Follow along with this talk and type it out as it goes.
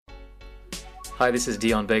Hi, this is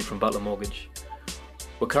Dion Bake from Butler Mortgage.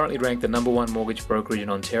 We're currently ranked the #1 mortgage brokerage in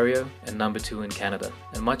Ontario and #2 in Canada,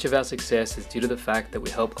 and much of our success is due to the fact that we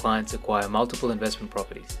help clients acquire multiple investment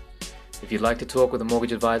properties. If you'd like to talk with a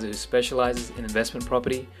mortgage advisor who specializes in investment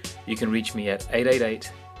property, you can reach me at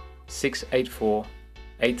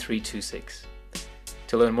 888-684-8326.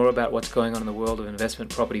 To learn more about what's going on in the world of investment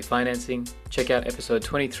property financing, check out episode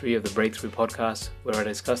 23 of the Breakthrough podcast, where I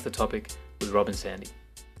discuss the topic with Rob and Sandy.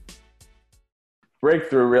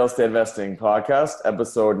 Breakthrough Real Estate Investing Podcast,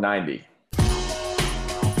 episode 90.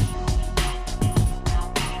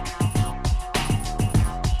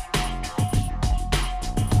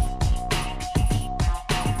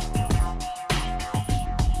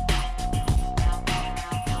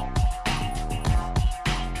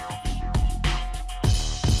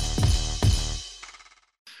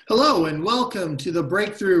 Hello and welcome to the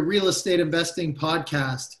Breakthrough Real Estate Investing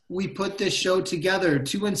Podcast. We put this show together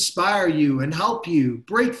to inspire you and help you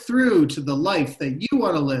break through to the life that you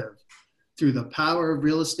want to live through the power of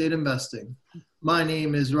real estate investing. My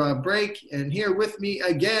name is Rob Brake, and here with me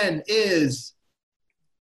again is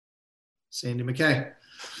Sandy McKay.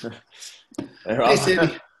 Hey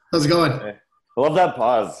Sandy, how's it going? I love that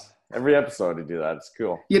pause. Every episode you do that. It's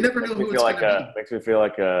cool. You never know who it's going to be. Makes me feel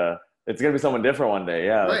like it's going to be someone different one day.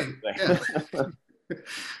 Yeah. Right.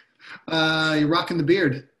 Yeah. You're rocking the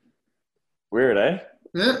beard. Weird, eh?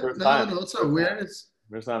 Yeah. No, it's not weird.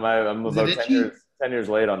 First time I'm about 10 years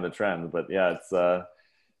late on the trend, but yeah,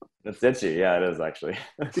 it's itchy. Yeah, it is actually.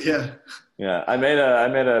 Yeah. Yeah. I made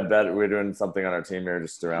a bet. We're doing something on our team here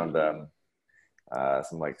just around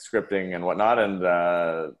some like scripting and whatnot. And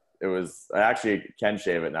I actually can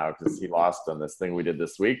shave it now because he lost on this thing we did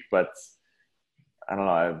this week, but I don't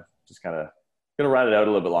know. I'm just kind of going to ride it out a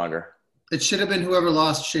little bit longer. It should have been whoever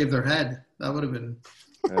lost shaved their head. That would have been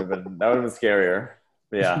scarier.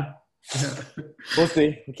 But yeah. Yeah. We'll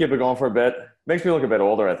see. We'll keep it going for a bit. Makes me look a bit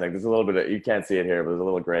older, I think. There's a little bit you can't see it here, but there's a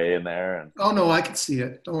little gray in there. Oh, no, I can see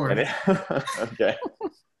it. Don't worry. Okay.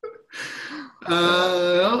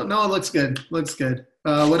 No, it looks good. Looks good.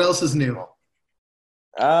 What else is new?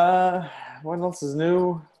 What else is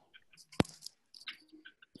new?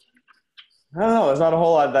 I don't know. There's not a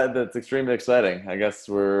whole lot that's extremely exciting. I guess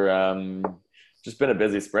we're just been a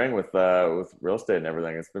busy spring with real estate and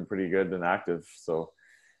everything. It's been pretty good and active. So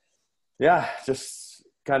yeah, just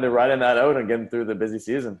kind of riding that out and getting through the busy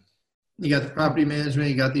season. You got the property management,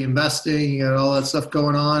 you got the investing, you got all that stuff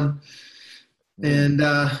going on. And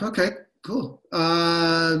okay, cool.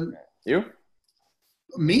 You?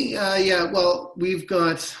 Me? Yeah. Well, I've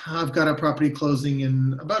got a property closing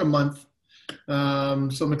in about a month.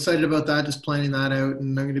 So I'm excited about that, just planning that out,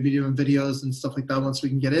 and I'm going to be doing videos and stuff like that once we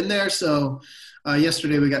can get in there. So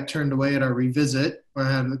yesterday we got turned away at our revisit where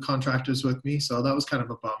I had the contractors with me, so that was kind of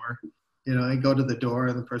a bummer. You know, I go to the door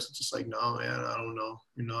and the person's just like, "No, man, I don't know.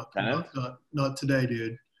 You're not today,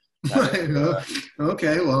 dude."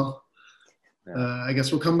 Okay, well, I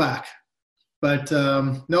guess we'll come back. But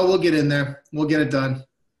no, we'll get in there. We'll get it done.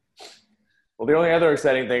 Well, the only other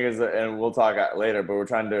exciting thing is, and we'll talk later, but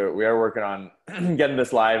we are working on getting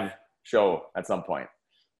this live show at some point.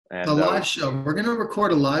 And, a live show. We're going to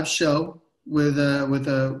record a live show with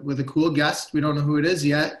a cool guest. We don't know who it is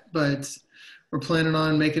yet, but we're planning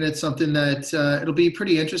on making it something that it'll be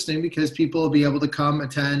pretty interesting because people will be able to come,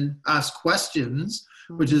 attend, ask questions,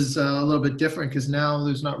 which is a little bit different because now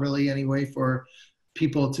there's not really any way for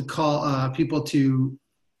people to call, people to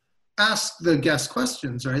ask the guest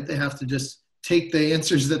questions, right? They have to just take the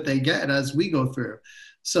answers that they get as we go through.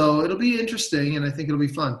 So it'll be interesting, and I think it'll be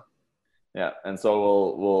fun. Yeah, and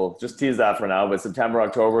so we'll just tease that for now, but September,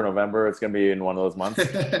 October, November, it's going to be in one of those months,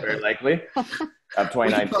 very likely, of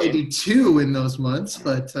 2019. We could probably do 2 in those months,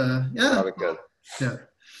 but yeah. That'll be good. Yeah.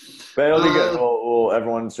 But it'll be good.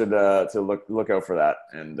 Everyone should to look out for that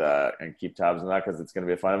and keep tabs on that because it's going to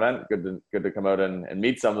be a fun event. Good to come out and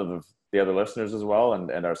meet some of the other listeners as well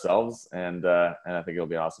and ourselves, and I think it'll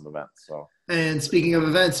be an awesome event. So. And speaking of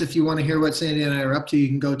events, if you want to hear what Sandy and I are up to, you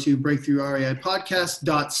can go to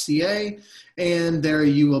breakthroughreipodcast.ca, and there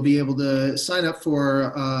you will be able to sign up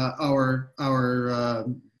for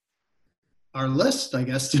our list, I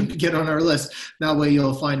guess, to get on our list. That way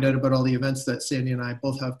you'll find out about all the events that Sandy and I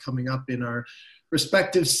both have coming up in our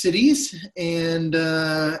respective cities, and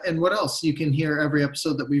what else. You can hear every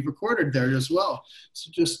episode that we've recorded there as well.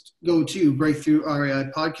 So just go to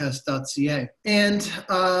breakthroughreipodcast.ca. And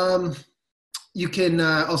you can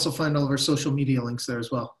also find all of our social media links there as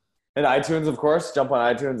well. And iTunes, of course. Jump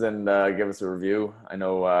on iTunes and give us a review. I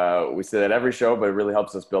know we say that every show, but it really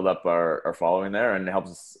helps us build up our following there and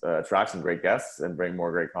helps us attract some great guests and bring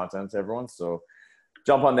more great content to everyone. So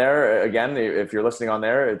jump on there. Again, if you're listening on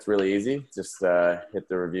there, it's really easy. Just hit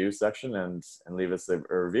the review section and leave us a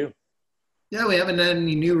review. Yeah, we haven't had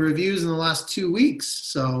any new reviews in the last 2 weeks.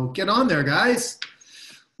 So get on there, guys.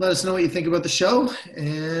 Let us know what you think about the show,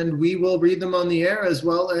 and we will read them on the air as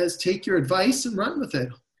well as take your advice and run with it.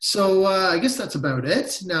 So I guess that's about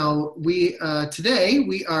it. Now, today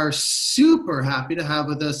we are super happy to have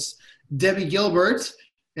with us Debbie Gilbert,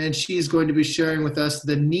 and she's going to be sharing with us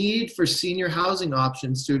the need for senior housing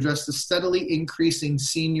options to address the steadily increasing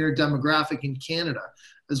senior demographic in Canada,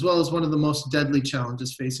 as well as one of the most deadly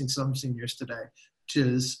challenges facing some seniors today, which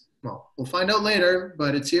is, well, we'll find out later,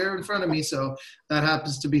 but it's here in front of me. So that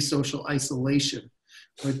happens to be social isolation,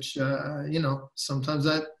 which, sometimes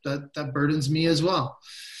that burdens me as well.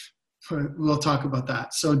 We'll talk about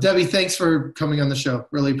that. So Debbie, thanks for coming on the show.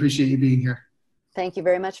 Really appreciate you being here. Thank you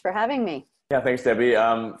very much for having me. Yeah, thanks, Debbie.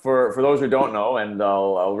 For those who don't know, and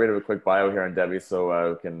I'll read a quick bio here on Debbie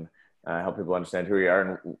so we can help people understand who you are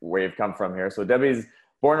and where you've come from here. So Debbie's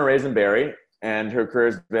born and raised in Barrie, and her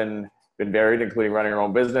career's been varied, including running her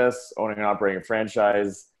own business, owning and operating a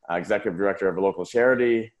franchise, executive director of a local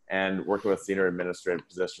charity, and working with senior administrative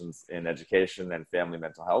positions in education and family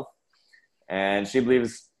mental health. And she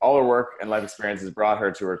believes all her work and life experience has brought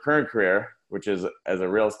her to her current career, which is as a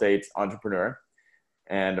real estate entrepreneur.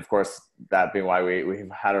 And of course, that being why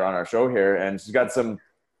we've had her on our show here. And she's got some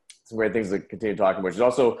great things to continue talking about. She's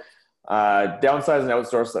also downsized and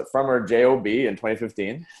outsourced from her JOB in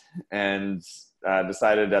 2015 and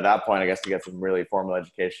decided at that point, I guess, to get some really formal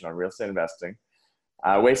education on real estate investing.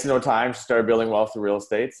 Wasting no time, she started building wealth through real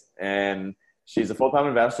estate. And she's a full-time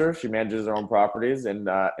investor. She manages her own properties in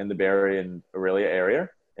the Barrie and Orillia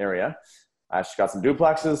area. She's got some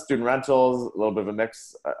duplexes, student rentals, a little bit of a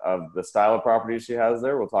mix of the style of properties she has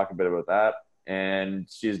there. We'll talk a bit about that. And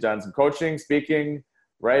she's done some coaching, speaking,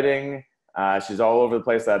 writing. She's all over the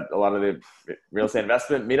place at a lot of the real estate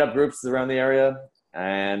investment meetup groups around the area.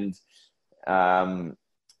 And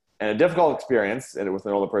a difficult experience with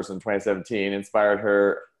an older person in 2017 inspired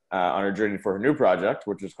her on her journey for her new project,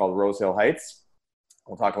 which is called Rose Hill Heights.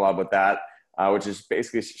 We'll talk a lot about that. Which is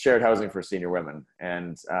basically shared housing for senior women.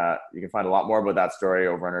 And you can find a lot more about that story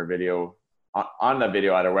over on our video, on the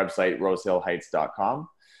video at our website, rosehillheights.com.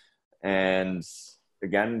 And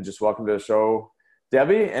again, just welcome to the show.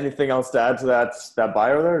 Debbie, anything else to add to that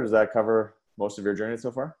bio there? Does that cover most of your journey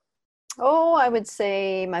so far? Oh, I would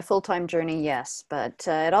say my full-time journey, yes. But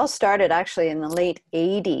it all started actually in the late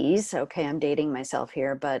 80s. Okay, I'm dating myself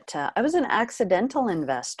here, but I was an accidental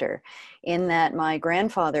investor in that my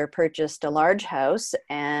grandfather purchased a large house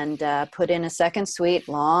and put in a second suite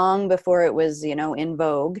long before it was, in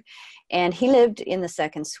vogue. And he lived in the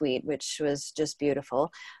second suite, which was just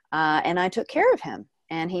beautiful. And I took care of him.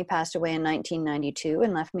 And he passed away in 1992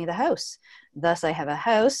 and left me the house. Thus, I have a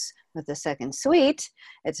house with a second suite.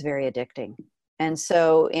 It's very addicting. And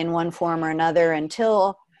so in one form or another,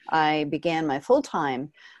 until I began my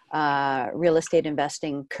full-time real estate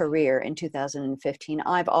investing career in 2015,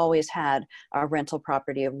 I've always had a rental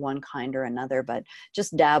property of one kind or another, but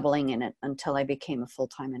just dabbling in it until I became a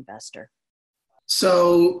full-time investor.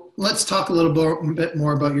 So let's talk a bit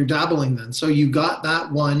more about your dabbling then. So you got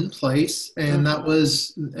that one place, and that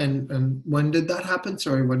was, and when did that happen?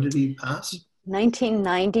 Sorry, when did he pass?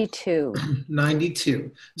 1992.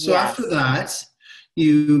 92. So Yes. After that,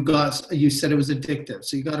 you said it was addictive.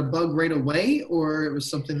 So you got a bug right away, or it was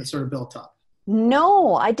something that sort of built up?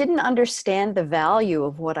 No, I didn't understand the value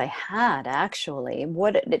of what I had, actually.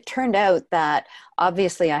 It turned out that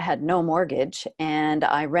obviously I had no mortgage and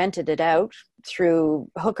I rented it out through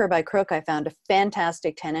hook or by crook. I found a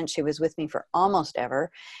fantastic tenant. She was with me for almost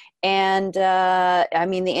ever. And the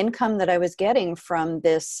income that I was getting from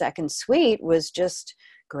this second suite was just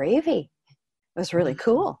gravy. It was really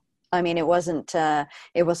cool. I mean, it wasn't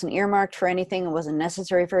earmarked for anything. It wasn't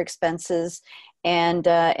necessary for expenses. And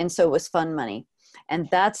so it was fun money. And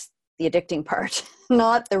that's the addicting part,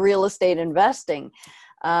 not the real estate investing.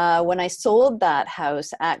 When I sold that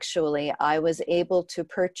house, actually, I was able to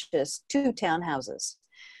purchase 2 townhouses.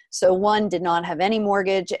 So one did not have any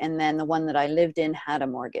mortgage, and then the one that I lived in had a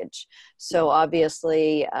mortgage. So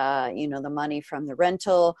obviously, the money from the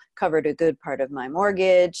rental covered a good part of my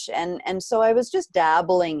mortgage. And so I was just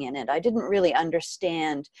dabbling in it. I didn't really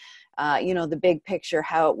understand, the big picture,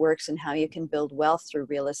 how it works and how you can build wealth through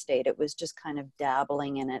real estate. It was just kind of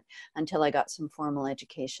dabbling in it until I got some formal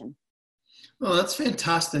education. Well, that's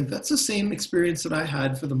fantastic. That's the same experience that I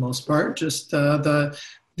had for the most part, just the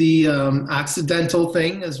accidental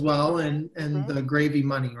thing as well, and the gravy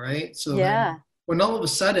money, right? So yeah. When all of a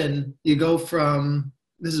sudden you go from,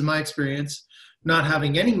 this is my experience, not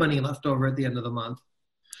having any money left over at the end of the month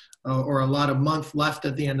or a lot of month left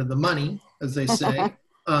at the end of the money, as they say,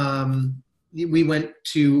 we went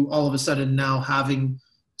to all of a sudden now having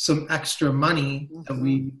some extra money that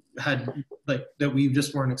we had, like, that we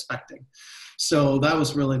just weren't expecting. So that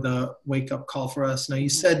was really the wake-up call for us. Now, you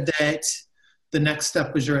said that the next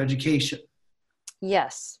step was your education.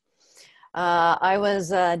 Yes. I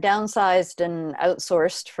was downsized and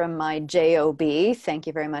outsourced from my JOB. Thank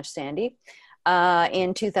you very much, Sandy.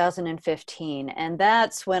 In 2015. And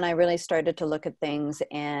that's when I really started to look at things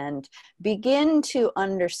and begin to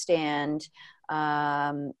understand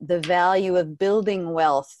the value of building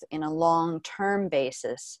wealth in a long-term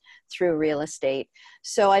basis through real estate.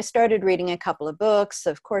 So I started reading a couple of books.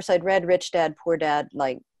 Of course, I'd read Rich Dad, Poor Dad,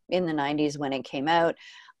 like in the 90s when it came out.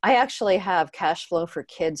 I actually have Cash Flow for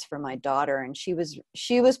Kids for my daughter, and she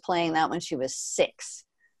was playing that when she was 6.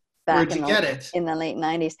 Where'd you get it? In the late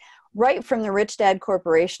 90s. Right from the Rich Dad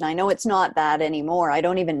Corporation. I know it's not that anymore. I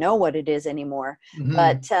don't even know what it is anymore. Mm-hmm.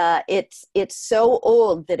 But it's so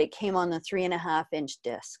old that it came on the 3.5-inch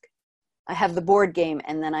disc. I have the board game,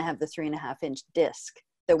 and then I have the 3.5-inch disc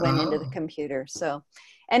that went into the computer. So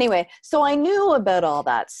anyway, so I knew about all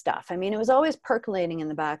that stuff. I mean, it was always percolating in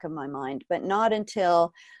the back of my mind, but not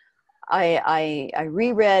until I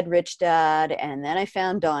reread Rich Dad, and then I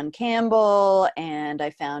found Don Campbell, and I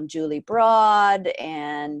found Julie Broad,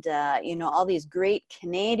 and all these great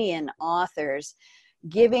Canadian authors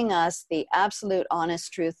giving us the absolute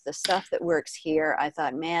honest truth, the stuff that works here. I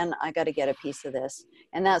thought, man, I got to get a piece of this,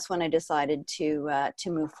 and that's when I decided to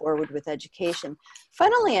move forward with education.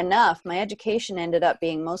 Funnily enough, my education ended up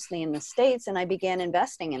being mostly in the States, and I began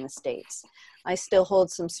investing in the States. I still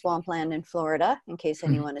hold some swampland in Florida, in case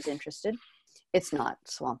anyone is interested. It's not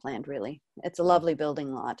swampland, really. It's a lovely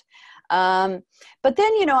building lot. But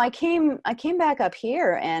then, I came back up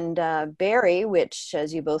here, and Barrie, which,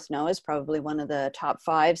 as you both know, is probably one of the top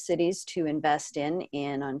 5 cities to invest in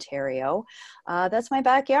Ontario. That's my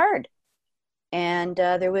backyard. And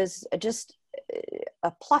there was just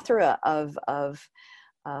a plethora of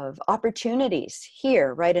opportunities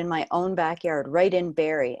here, right in my own backyard, right in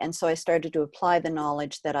Barrie. And so I started to apply the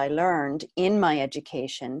knowledge that I learned in my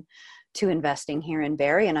education to investing here in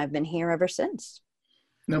Barrie, and I've been here ever since.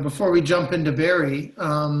 Now, before we jump into Barrie,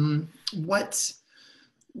 what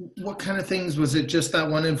kind of things, was it just that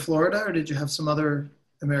one in Florida, or did you have some other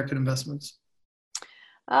American investments?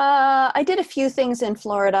 I did a few things in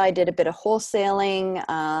Florida. I did a bit of wholesaling.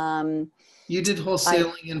 You did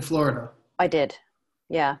wholesaling in Florida? I did.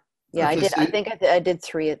 Yeah, okay, I did. So I think I did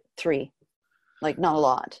three, like not a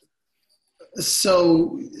lot.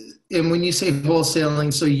 So, and when you say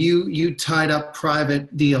wholesaling, so you tied up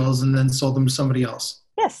private deals and then sold them to somebody else?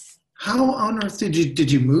 Yes. How on earth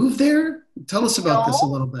did you move there? Tell us about this a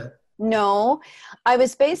little bit. No, I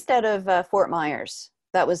was based out of Fort Myers.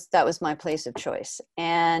 That was my place of choice,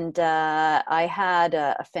 and I had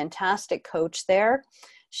a fantastic coach there.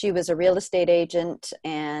 She was a real estate agent,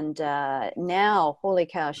 and now, holy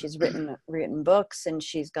cow, she's written books, and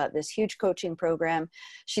she's got this huge coaching program.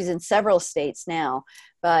 She's in several states now,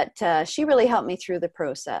 but she really helped me through the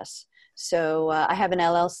process. So I have an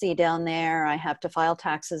LLC down there. I have to file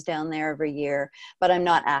taxes down there every year, but I'm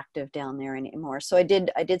not active down there anymore. So I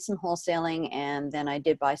did some wholesaling, and then I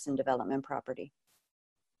did buy some development property.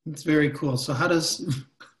 It's very cool. So how does...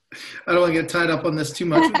 I don't want to get tied up on this too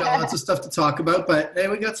much. We've got lots of stuff to talk about, but hey,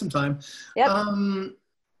 we got some time. Yep.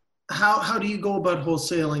 How do you go about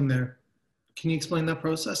wholesaling there? Can you explain that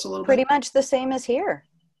process a little bit? Pretty much the same as here.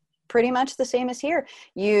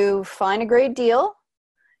 You find a great deal.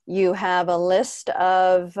 You have a list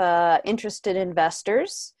of interested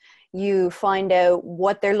investors. You find out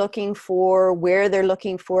what they're looking for, where they're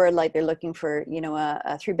looking for, like they're looking for, a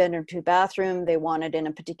 3-bedroom, 2-bathroom. They want it in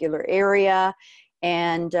a particular area.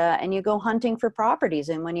 And you go hunting for properties.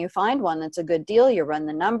 And when you find one that's a good deal, you run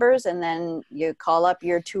the numbers, and then you call up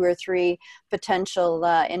your 2 or 3 potential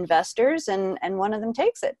investors, and one of them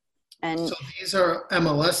takes it. And so these are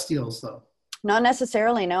MLS deals, though? Not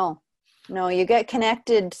necessarily, no. No, you get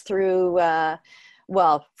connected through,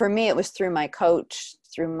 well, for me, it was through my coach,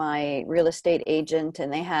 through my real estate agent,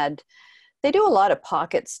 and they do a lot of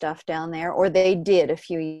pocket stuff down there, or they did a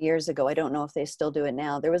few years ago. I don't know if they still do it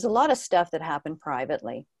now. There was a lot of stuff that happened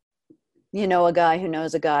privately. A guy who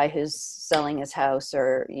knows a guy who's selling his house,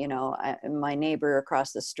 or, my neighbor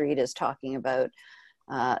across the street is talking about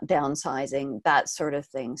downsizing, that sort of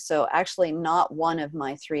thing. So actually not one of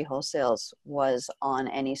my 3 wholesales was on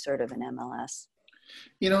any sort of an MLS.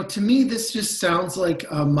 To me, this just sounds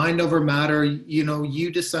like mind over matter.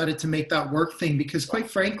 You decided to make that work thing because, quite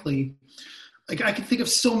frankly, I can think of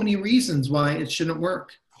so many reasons why it shouldn't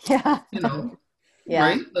work. Yeah.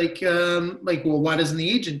 Yeah. right? Well, why doesn't the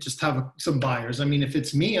agent just have some buyers? I mean, if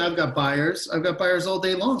it's me, I've got buyers. I've got buyers all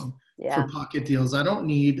day long for Yeah. pocket deals. I don't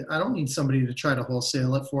need somebody to try to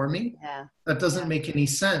wholesale it for me. Yeah. That doesn't make any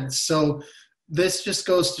sense. So this just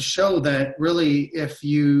goes to show that really, if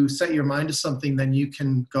you set your mind to something, then you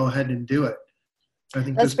can go ahead and do it. I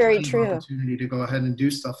think That's there's very plenty of true. opportunity to go ahead and do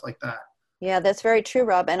stuff like that. Yeah, that's very true,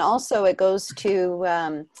 Rob. And also it goes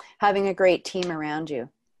to having a great team around you.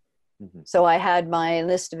 Mhm. So I had my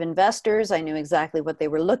list of investors. I knew exactly what they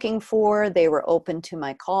were looking for. They were open to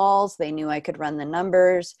my calls. They knew I could run the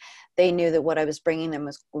numbers. They knew that what I was bringing them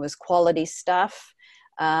was quality stuff.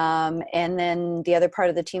 And then the other part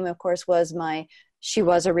of the team, of course, she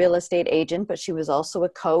was a real estate agent, but she was also a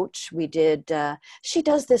coach. She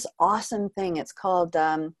does this awesome thing. It's called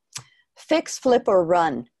Fix, Flip, or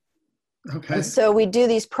Run. Okay. And so we do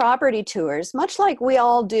these property tours, much like we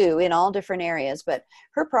all do in all different areas. But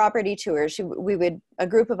her property tours, a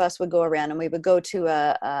group of us would go around and we would go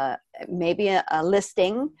to maybe a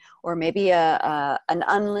listing, or maybe an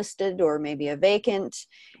unlisted, or maybe a vacant,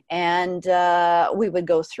 and we would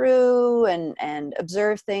go through and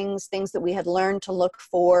observe things that we had learned to look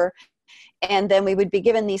for. And then we would be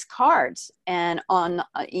given these cards, and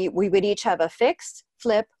we would each have a fix,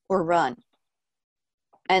 flip, or run.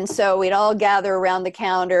 And so we'd all gather around the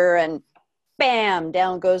counter and bam,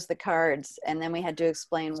 down goes the cards. And then we had to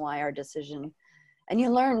explain why our decision. And you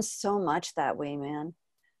learn so much that way, man.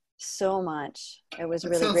 So much. It was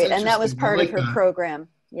That really sounds great. And that was interesting. I part of like her that. program.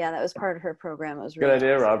 Yeah, that was part of her program. It was Good really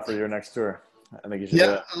idea, awesome. Rob, for your next tour. I think you should do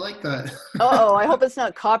Yeah, it. I like that. Oh, I hope it's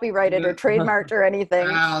not copyrighted or trademarked or anything.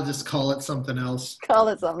 I'll just call it something else. Call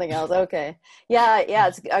it something else. Okay. Yeah,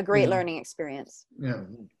 it's a great learning experience. Yeah.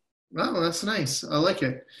 Well, that's nice. I like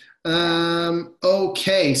it.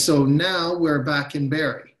 Okay, so now we're back in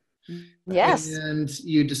Barrie. Yes. And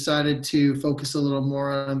you decided to focus a little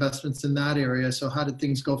more on investments in that area. So how did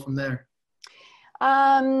things go from there?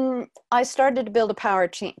 I started to build a power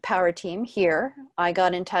team here. I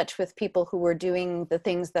got in touch with people who were doing the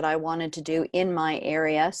things that I wanted to do in my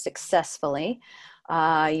area successfully.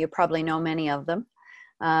 You probably know many of them.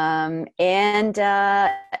 And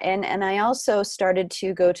I also started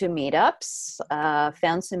to go to meetups,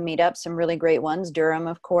 found some meetups, some really great ones, Durham,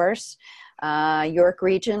 of course, York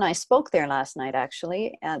Region. I spoke there last night,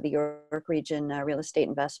 actually, at the York Region Real Estate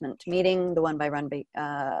Investment Meeting, the one run by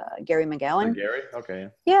Gary McGowan. Gary? Okay.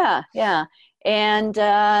 Yeah. And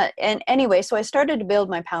anyway, so I started to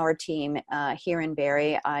build my power team here in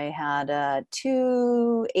Barrie. I had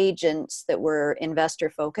 2 agents that were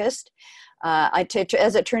investor focused.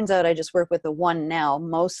 As it turns out, I just work with the one now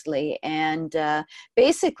mostly. And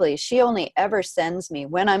basically, she only ever sends me,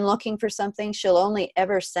 when I'm looking for something, she'll only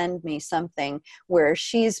ever send me something where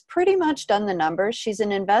she's pretty much done the numbers. She's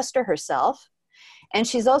an investor herself. And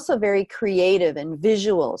she's also very creative and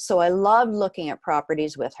visual. So I love looking at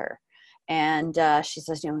properties with her. And she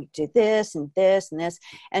says, do this and this and this.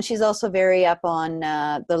 And she's also very up on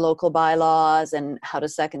the local bylaws and how to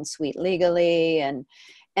second suite legally.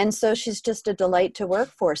 And so she's just a delight to work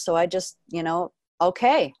for. So I just,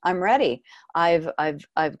 okay, I'm ready. I've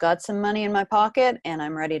got some money in my pocket and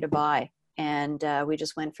I'm ready to buy. And we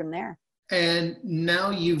just went from there. And now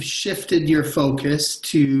you've shifted your focus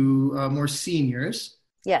to more seniors.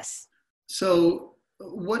 Yes. So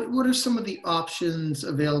what are some of the options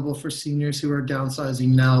available for seniors who are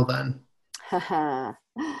downsizing now then?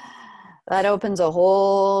 That opens a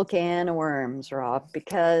whole can of worms, Rob,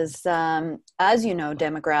 because as you know,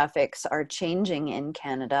 demographics are changing in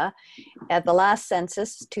Canada. At the last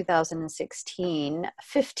census, 2016,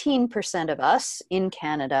 15% of us in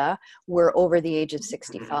Canada were over the age of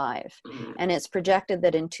 65. And it's projected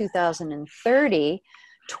that in 2030,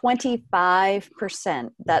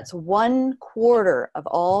 25%, that's 1/4 of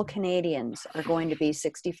all Canadians, are going to be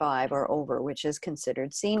 65 or over, which is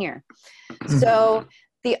considered senior. So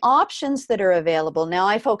the options that are available now,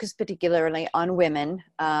 I focus particularly on women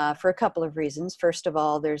for a couple of reasons. First of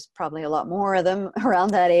all, there's probably a lot more of them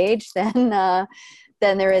around that age than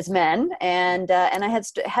there is men, and I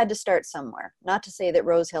had to start somewhere. Not to say that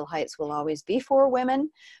Rose Hill Heights will always be for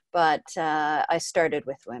women, but I started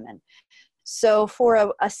with women. So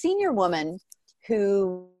for a senior woman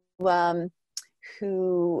who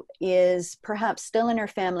is perhaps still in her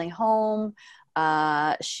family home,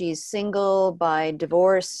 she's single by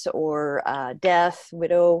divorce or death,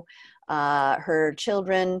 widow, her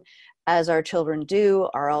children, as our children do,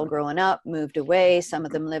 are all growing up, moved away. Some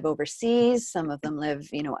of them live overseas. Some of them live,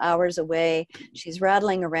 hours away. She's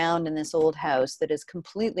rattling around in this old house that is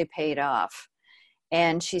completely paid off.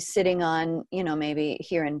 And she's sitting on, maybe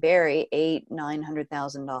here in Barrie,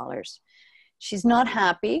 $800,000-$900,000. She's not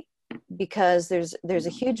happy because there's a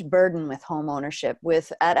huge burden with home ownership.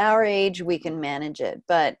 At our age, we can manage it,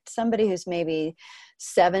 but somebody who's maybe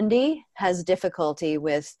 70 has difficulty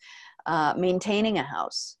with maintaining a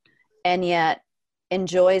house, and yet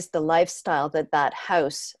enjoys the lifestyle that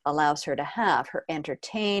house allows her to have, her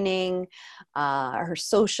entertaining, her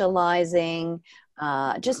socializing,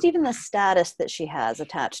 just even the status that she has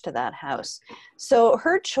attached to that house. So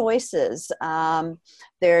her choices,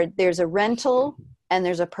 there's a rental and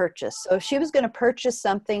there's a purchase. So if she was going to purchase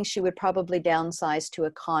something, she would probably downsize to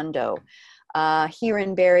a condo. Here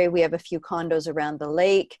in Barrie, we have a few condos around the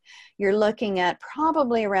lake. You're looking at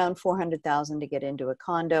probably around $400,000 to get into a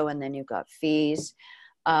condo, and then you've got fees.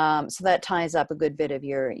 So that ties up a good bit of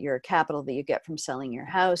your capital that you get from selling your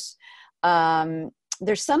house.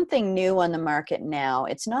 There's something new on the market now.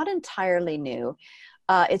 It's not entirely new.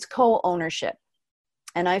 It's co-ownership.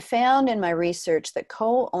 And I found in my research that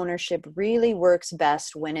co-ownership really works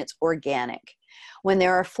best when it's organic. When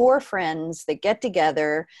there are 4 friends that get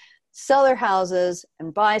together, sell their houses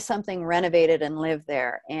and buy something, renovate it, and live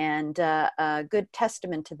there. And a good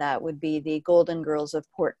testament to that would be the Golden Girls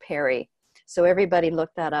of Port Perry. So everybody look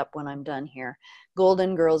that up when I'm done here.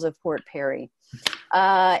 Golden Girls of Port Perry.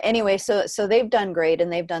 Anyway, so they've done great,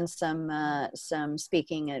 and they've done some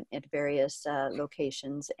speaking at various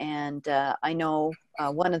locations. And I know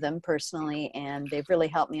one of them personally, and they've really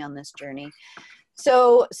helped me on this journey.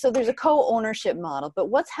 So there's a co-ownership model. But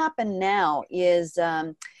what's happened now is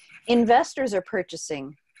investors are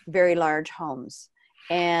purchasing very large homes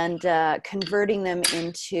and converting them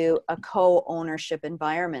into a co-ownership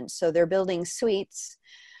environment. So they're building suites,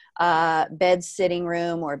 bed, sitting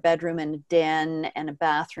room, or bedroom and a den and a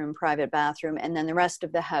bathroom, private bathroom, and then the rest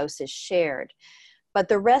of the house is shared. But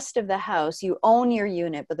the rest of the house, you own your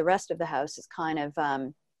unit, but the rest of the house is kind of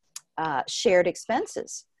shared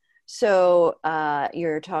expenses. So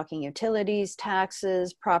you're talking utilities,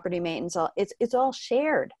 taxes, property maintenance, it's all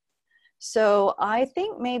shared. So I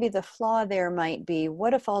think maybe the flaw there might be,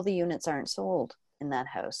 what if all the units aren't sold in that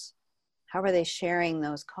house? How are they sharing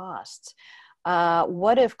those costs?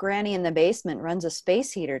 What if Granny in the basement runs a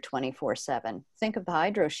space heater 24/7? Think of the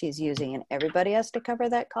hydro she's using, and everybody has to cover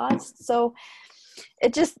that cost. So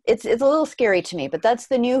it's a little scary to me, but that's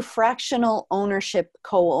the new fractional ownership,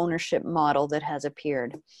 co-ownership model that has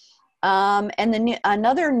appeared. And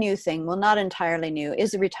another new thing, well, not entirely new,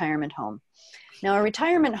 is a retirement home. Now, a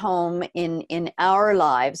retirement home in our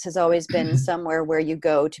lives has always been somewhere where you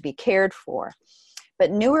go to be cared for. But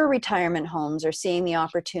newer retirement homes are seeing the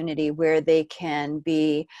opportunity where they can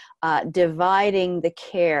be dividing the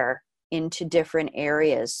care into different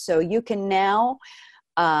areas. So you can now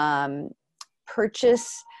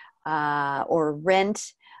purchase or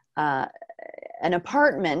rent an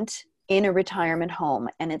apartment in a retirement home,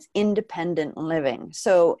 and it's independent living.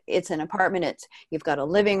 So it's an apartment, you've got a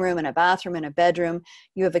living room and a bathroom and a bedroom.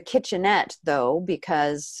 You have a kitchenette though,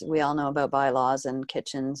 because we all know about bylaws and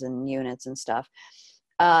kitchens and units and stuff.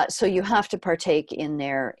 So you have to partake in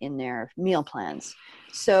their meal plans.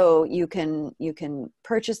 So you can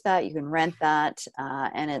purchase that, you can rent that,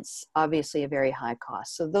 and it's obviously a very high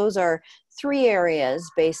cost. So those are 3 areas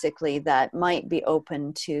basically that might be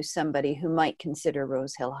open to somebody who might consider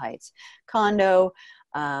Rose Hill Heights: condo,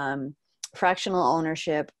 fractional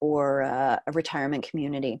ownership, or a retirement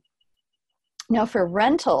community. Now for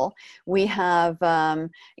rental, we have,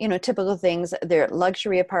 typical things. There are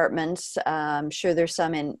luxury apartments. I'm sure there's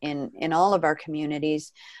some in all of our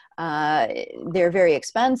communities. They're very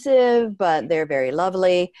expensive, but they're very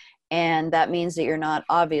lovely. And that means that you're not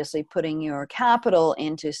obviously putting your capital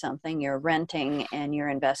into something. You're renting and you're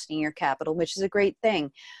investing your capital, which is a great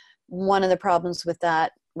thing. One of the problems with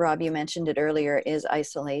that, Rob, you mentioned it earlier, is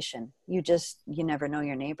isolation. You never know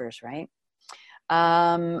your neighbors, right?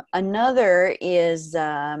 Another is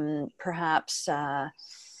perhaps a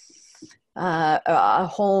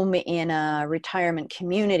home in a retirement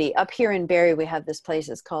community. Up here in Barrie, we have this place,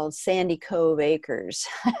 it's called Sandy Cove Acres.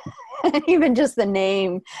 Even just the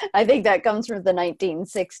name, I think that comes from the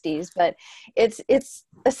 1960s, but it's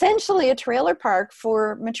essentially a trailer park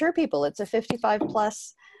for mature people. It's a 55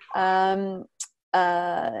 plus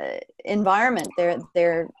environment.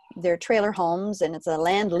 They're trailer homes, and it's a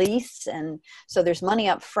land lease, and so there's money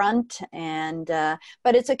up front, and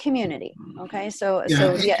but it's a community. Okay, so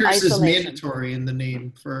acres is isolation. mandatory in the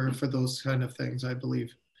name for those kind of things, I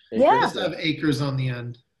believe. Yeah, it has to have acres on the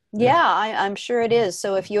end. Yeah, I'm sure it is.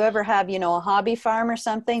 So if you ever have, a hobby farm or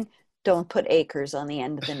something, don't put acres on the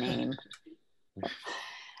end of the name.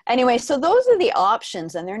 Anyway, so those are the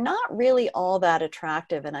options, and they're not really all that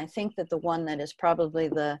attractive. And I think that the one that is probably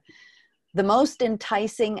the The most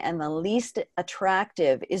enticing and the least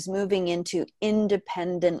attractive is moving into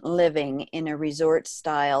independent living in a resort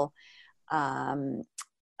style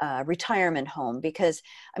retirement home, because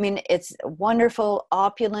I mean, it's wonderful,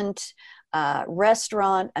 opulent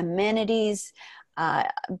restaurant, amenities.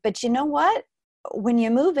 But you know what? When you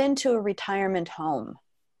move into a retirement home,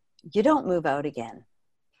 you don't move out again,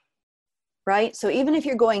 right? So even if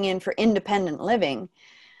you're going in for independent living,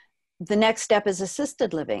 the next step is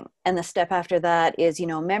assisted living, and the step after that is, you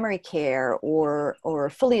know, memory care or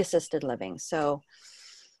fully assisted living. So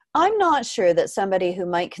I'm not sure that somebody who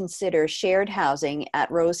might consider shared housing at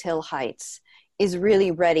Rose Hill Heights is really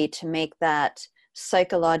ready to make that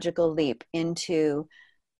psychological leap into,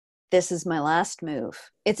 this is my last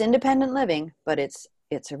move. It's independent living, but it's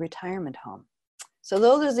a retirement home. So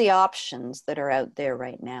those are the options that are out there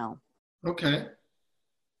right now. Okay.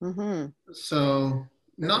 Mm-hmm. So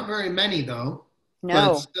not very many though.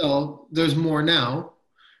 No. But still, there's more now,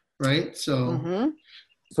 right? So. Mm-hmm.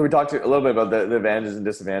 So we talked a little bit about the advantages and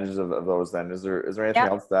disadvantages of those. Then is there anything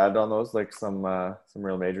else to add on those, like some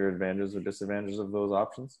real major advantages or disadvantages of those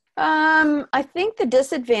options? I think the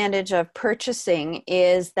disadvantage of purchasing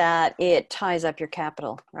is that it ties up your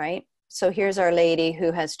capital, right? So here's our lady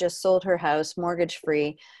who has just sold her house mortgage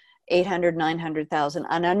free, 800, 900,000.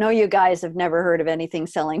 And I know you guys have never heard of anything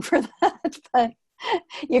selling for that, but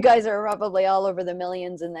you guys are probably all over the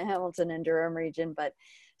millions in the Hamilton and Durham region. But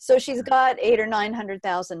so she's got $800,000 or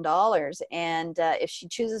 $900,000, and if she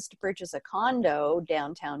chooses to purchase a condo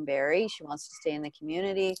downtown Barrie, she wants to stay in the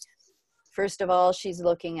community. First of all, she's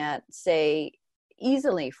looking at, say,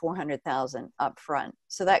 easily $400,000 up front.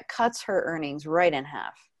 So that cuts her earnings right in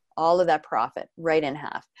half. All of that profit right in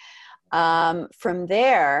half. From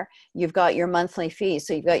there, you've got your monthly fees.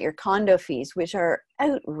 So you've got your condo fees, which are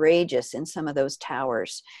outrageous in some of those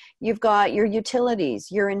towers. You've got your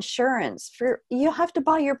utilities, your insurance. You have to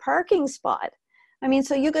buy your parking spot. I mean,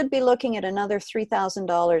 so you could be looking at another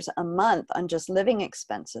 $3,000 a month on just living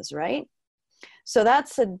expenses, right? So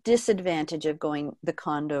that's a disadvantage of going the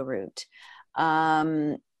condo route.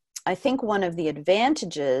 I think one of the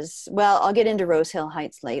advantages, well, I'll get into Rose Hill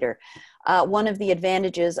Heights later. One of the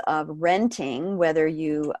advantages of renting, whether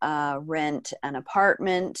you rent an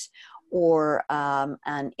apartment or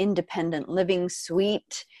an independent living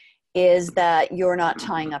suite, is that you're not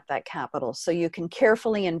tying up that capital. So you can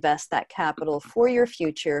carefully invest that capital for your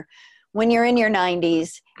future when you're in your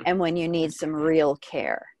 90s and when you need some real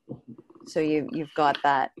care. So you've got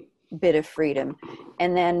that bit of freedom.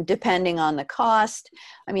 And then depending on the cost,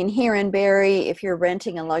 I mean, here in Barrie, if you're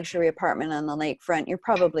renting a luxury apartment on the lakefront, you're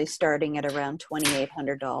probably starting at around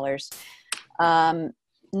 $2,800.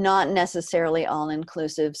 Not necessarily all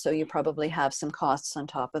inclusive, so you probably have some costs on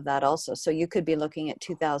top of that also. So you could be looking at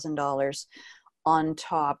 $2,000 on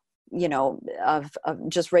top, you know, of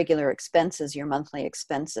just regular expenses, your monthly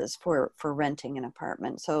expenses for renting an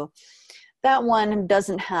apartment. So that one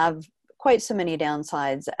doesn't have quite so many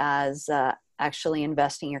downsides as actually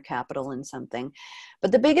investing your capital in something.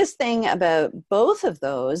 But the biggest thing about both of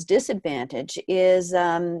those disadvantage is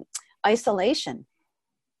isolation.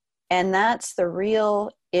 And that's the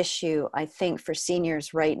real issue, I think, for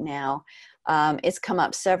seniors right now. It's come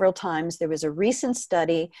up several times. There was a recent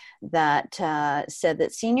study that said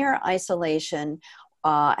that senior isolation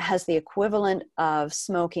has the equivalent of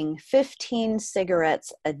smoking 15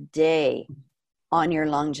 cigarettes a day on your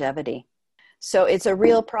longevity. So it's a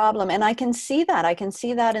real problem. And I can see that. I can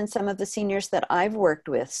see that in some of the seniors that I've worked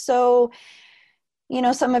with. So, you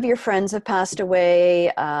know, some of your friends have passed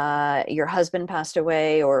away, your husband passed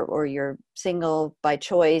away, or you're single by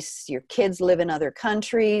choice, your kids live in other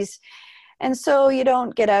countries. And so you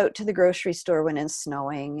don't get out to the grocery store when it's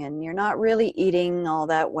snowing, and you're not really eating all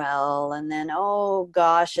that well. And then, oh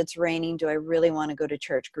gosh, it's raining. Do I really want to go to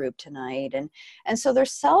church group tonight? And so they're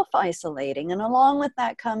self-isolating. And along with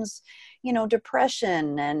that comes, you know,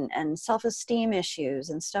 depression and self-esteem issues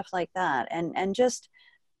and stuff like that. And just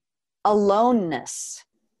aloneness.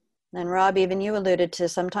 And Rob, even you alluded to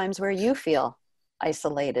sometimes where you feel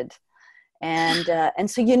isolated. And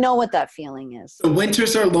so you know what that feeling is. The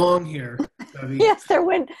winters are long here. Yes, the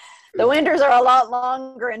winters are a lot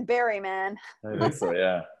longer in Barrie, man. I think so,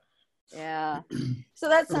 yeah. Yeah. So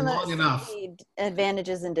that's some of enough. the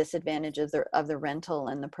advantages and disadvantages of the rental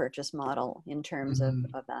and the purchase model in terms of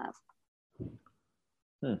that.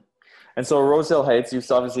 And so Rose Hill Heights,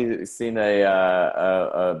 you've obviously seen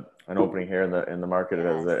an opening here in the market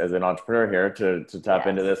as an entrepreneur here to tap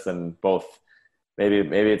into this, and both maybe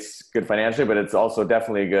it's good financially, but it's also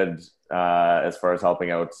definitely good as far as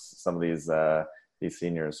helping out some of these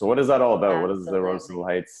seniors. So what is that all about? Absolutely. What does the Rose Hill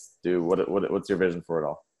Heights do? What's your vision for it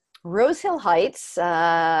all? Rose Hill Heights,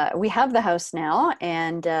 we have the house now,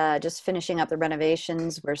 and just finishing up the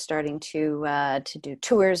renovations. We're starting to do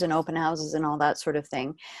tours and open houses and all that sort of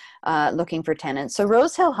thing, looking for tenants. So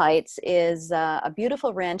Rose Hill Heights is a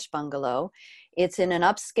beautiful ranch bungalow. It's in an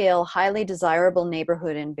upscale, highly desirable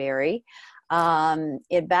neighborhood in Barrie.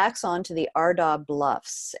 It backs onto the Ardagh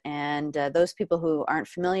Bluffs, and those people who aren't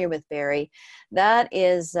familiar with Barrie, that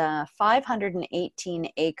is 518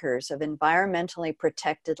 acres of environmentally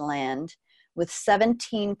protected land with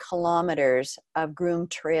 17 kilometers of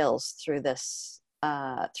groomed trails through this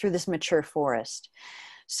mature forest.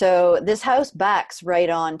 So this house backs right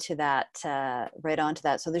onto that.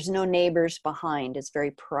 So there's no neighbors behind. It's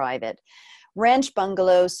very private. Ranch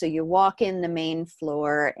bungalows, so you walk in the main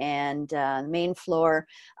floor, and the main floor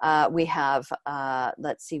we have,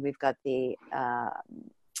 let's see, we've got the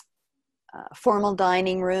formal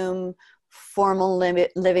dining room, formal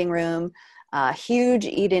living room, huge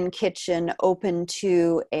eat-in kitchen open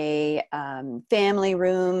to a family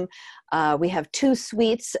room. We have 2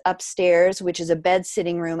 suites upstairs, which is a bed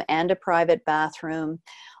sitting room and a private bathroom.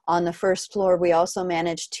 On the first floor, we also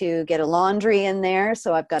managed to get a laundry in there.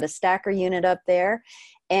 So I've got a stacker unit up there.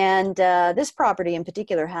 And this property in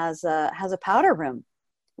particular has a powder room,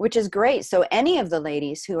 which is great. So any of the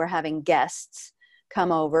ladies who are having guests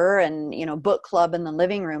come over and, book club in the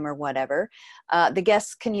living room or whatever, the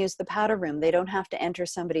guests can use the powder room. They don't have to enter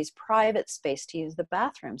somebody's private space to use the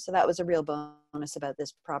bathroom. So that was a real bonus about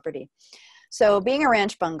this property. So being a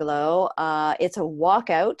ranch bungalow, it's a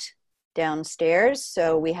walkout downstairs.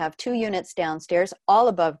 So we have 2 units downstairs, all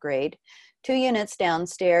above grade, 2 units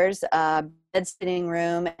downstairs, bed sitting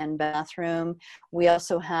room and bathroom. We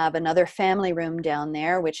also have another family room down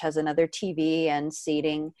there, which has another TV and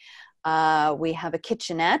seating. We have a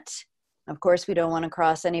kitchenette. Of course, we don't want to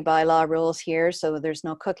cross any bylaw rules here, so there's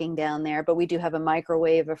no cooking down there, but we do have a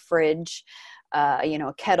microwave, a fridge,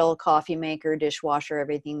 a kettle, coffee maker, dishwasher,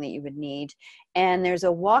 everything that you would need. And there's a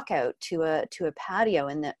walkout to a patio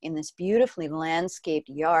in this beautifully landscaped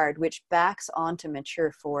yard, which backs onto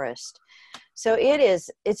mature forest. So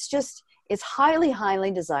it's highly,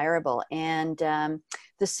 highly desirable. And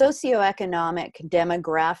the socioeconomic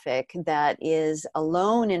demographic that is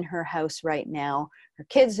alone in her house right now, her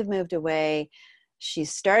kids have moved away,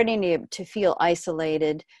 she's starting to feel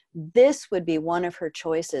isolated. This would be one of her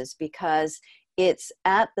choices because it's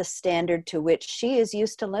at the standard to which she is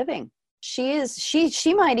used to living. She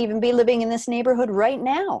might even be living in this neighborhood right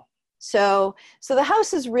now. So the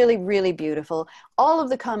house is really, really beautiful. All of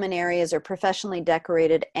the common areas are professionally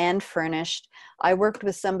decorated and furnished. I worked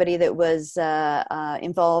with somebody that was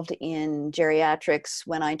involved in geriatrics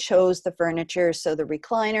when I chose the furniture. So the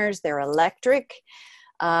recliners, they're electric.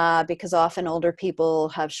 Because often older people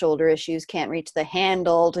have shoulder issues, can't reach the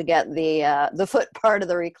handle to get the foot part of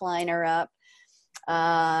the recliner up.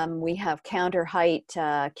 We have counter height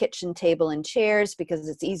kitchen table and chairs because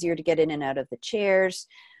it's easier to get in and out of the chairs.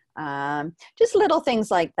 Just little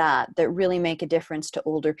things like that really make a difference to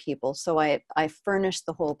older people. So I furnished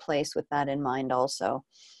the whole place with that in mind also.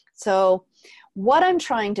 So what I'm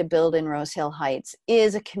trying to build in Rose Hill Heights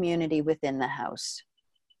is a community within the house.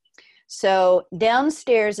 So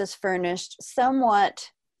downstairs is furnished somewhat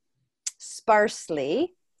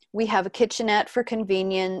sparsely. We have a kitchenette for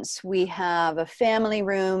convenience. We have a family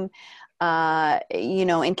room,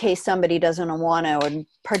 in case somebody doesn't want to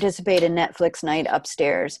participate in Netflix night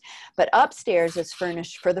upstairs. But upstairs is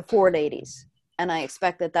furnished for the 4 ladies. And I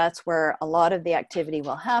expect that that's where a lot of the activity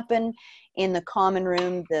will happen. In the common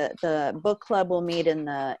room, the book club will meet in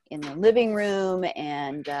the living room,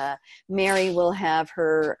 and Mary will have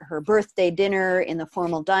her birthday dinner in the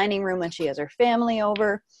formal dining room when she has her family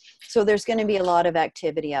over. So there's going to be a lot of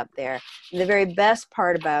activity up there. And the very best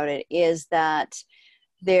part about it is that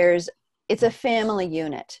it's a family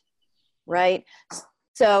unit, right?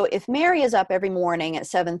 So if Mary is up every morning at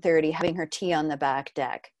 7:30 having her tea on the back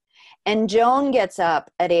deck, and Joan gets up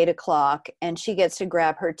at 8 o'clock and she gets to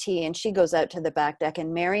grab her tea and she goes out to the back deck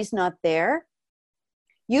and Mary's not there,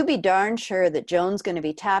 you be darn sure that Joan's going to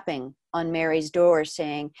be tapping on Mary's door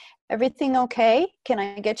saying, "Everything okay? Can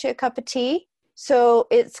I get you a cup of tea?" So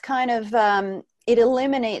it's kind of, it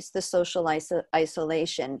eliminates the social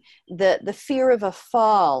isolation, the fear of a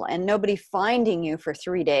fall and nobody finding you for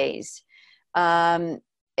 3 days.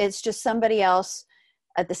 It's just somebody else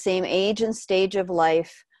at the same age and stage of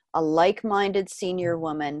life, a like-minded senior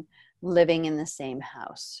woman living in the same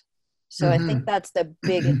house. So I think that's the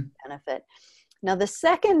biggest benefit. Now, the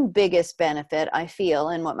second biggest benefit I feel,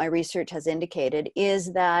 and what my research has indicated,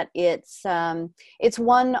 is that it's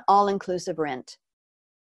one all-inclusive rent.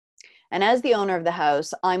 And as the owner of the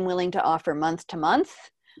house, I'm willing to offer month to month.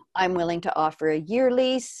 I'm willing to offer a year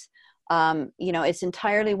lease. It's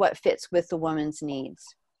entirely what fits with the woman's needs.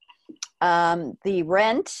 The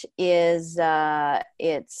rent is,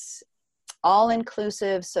 it's all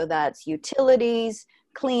inclusive. So that's utilities,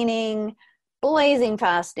 cleaning, blazing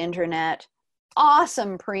fast internet,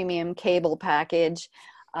 awesome premium cable package,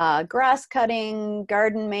 grass cutting,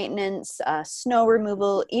 garden maintenance, snow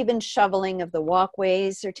removal, even shoveling of the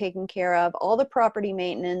walkways are taken care of, all the property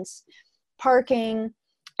maintenance, parking,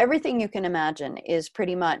 everything you can imagine is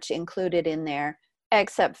pretty much included in there,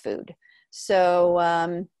 except food.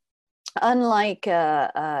 So unlike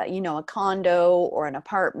a condo or an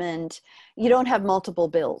apartment, you don't have multiple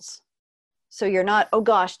bills. So you're not, oh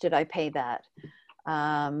gosh, did I pay that?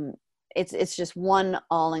 It's just one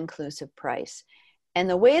all-inclusive price. And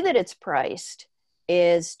the way that it's priced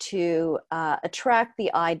is to attract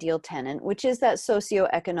the ideal tenant, which is that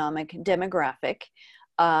socioeconomic demographic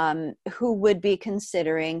who would be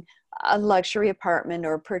considering a luxury apartment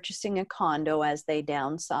or purchasing a condo as they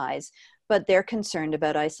downsize. But they're concerned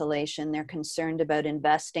about isolation. They're concerned about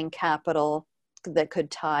investing capital that could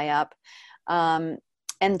tie up.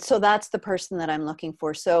 And so that's the person that I'm looking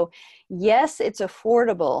for. So yes, it's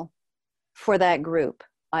affordable for that group.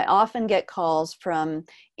 I often get calls from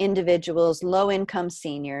individuals, low-income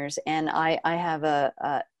seniors, and I have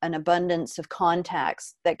an abundance of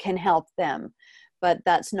contacts that can help them. But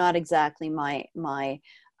that's not exactly my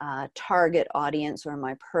target audience or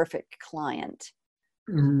my perfect client.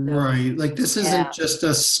 Right. Like this isn't just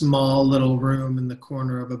a small little room in the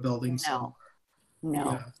corner of a building.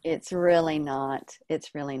 No, it's really not.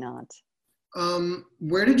 It's really not.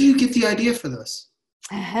 Where did you get the idea for this?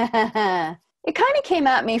 It kind of came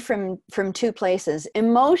at me from two places.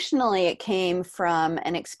 Emotionally, it came from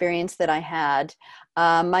an experience that I had.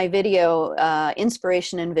 My video,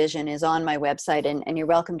 Inspiration and Vision, is on my website, and you're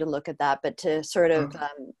welcome to look at that. But to sort of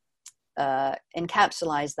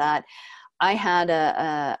encapsulate that, I had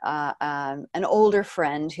an older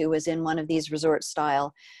friend who was in one of these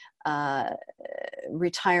resort-style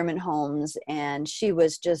retirement homes, and she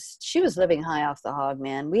was living high off the hog,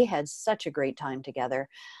 man. We had such a great time together.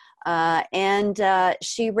 And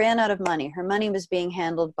she ran out of money. Her money was being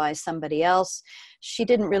handled by somebody else. She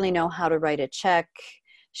didn't really know how to write a check.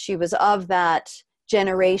 She was of that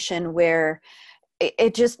generation where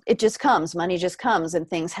it just comes, money just comes and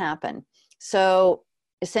things happen. So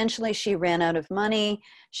essentially she ran out of money.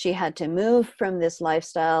 She had to move from this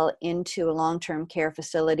lifestyle into a long-term care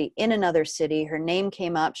facility in another city. Her name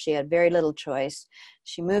came up. She had very little choice.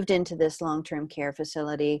 She moved into this long-term care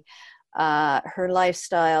facility. Her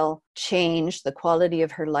lifestyle changed, the quality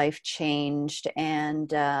of her life changed, and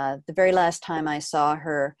the very last time I saw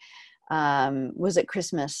her was at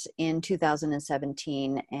Christmas in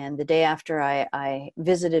 2017, and the day after I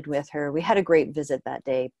visited with her. We had a great visit that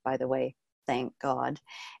day, by the way, thank God,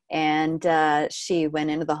 and she went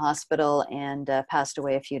into the hospital and passed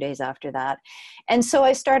away a few days after that. And so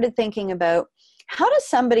I started thinking about, how does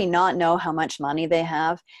somebody not know how much money they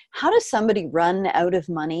have? How does somebody run out of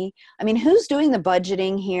money? I mean, who's doing the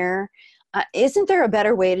budgeting here? Isn't there a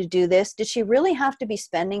better way to do this? Did she really have to be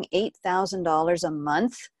spending $8,000 a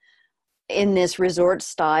month in this resort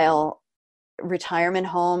style retirement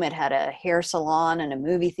home? It had a hair salon and a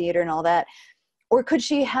movie theater and all that. Or could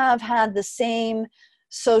she have had the same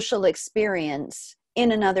social experience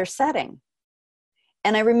in another setting?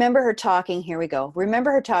 And I remember her talking, here we go. Remember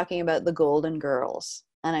her talking about the Golden Girls.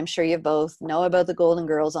 And I'm sure you both know about the Golden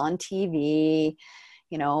Girls on TV,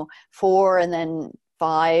 4 and then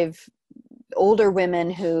 5 older women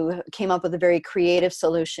who came up with a very creative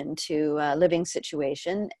solution to a living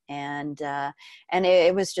situation. And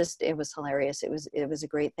it was hilarious. It was a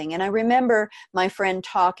great thing. And I remember my friend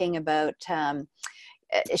talking about,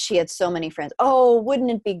 she had so many friends. Oh,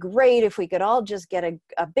 wouldn't it be great if we could all just get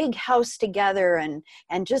a big house together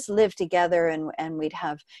and just live together, and we'd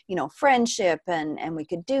have, friendship and we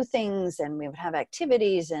could do things and we would have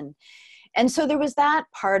activities. And so there was that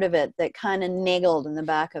part of it that kind of niggled in the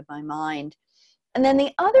back of my mind. And then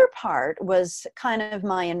the other part was kind of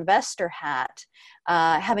my investor hat,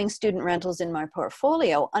 having student rentals in my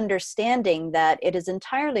portfolio, understanding that it is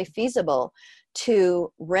entirely feasible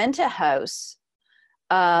to rent a house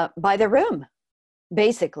by the room,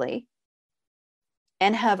 basically,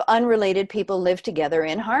 and have unrelated people live together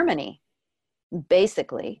in harmony,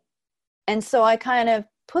 basically. And so I kind of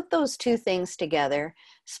put those two things together,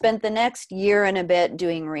 spent the next year and a bit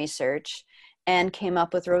doing research, and came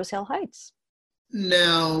up with Rose Hill Heights.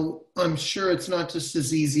 Now, I'm sure it's not just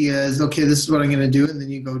as easy as, okay, this is what I'm going to do, and then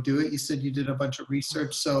you go do it. You said you did a bunch of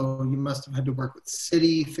research, so you must have had to work with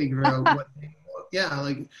city, figure out yeah,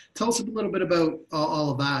 like tell us a little bit about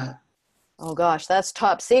all of that. Oh gosh, that's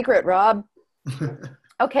top secret, Rob.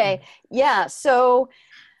 Okay, yeah. So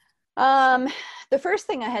um, the first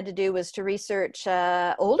thing I had to do was to research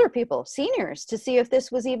older people, seniors, to see if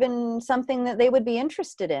this was even something that they would be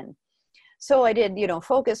interested in. So I did,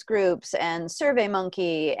 focus groups and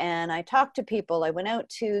SurveyMonkey, and I talked to people. I went out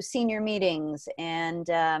to senior meetings, and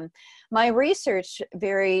my research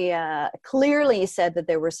very clearly said that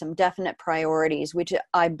there were some definite priorities, which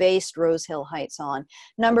I based Rose Hill Heights on.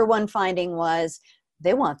 Number one finding was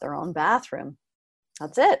they want their own bathroom.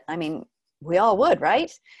 That's it. I mean, we all would,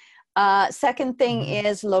 right? Second thing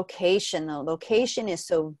is location, though. Location is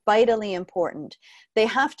so vitally important. They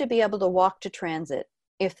have to be able to walk to transit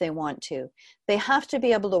if they want to. They have to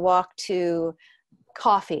be able to walk to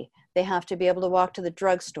coffee. They have to be able to walk to the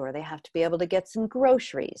drugstore. They have to be able to get some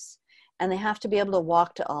groceries. And they have to be able to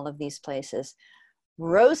walk to all of these places.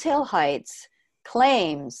 Rose Hill Heights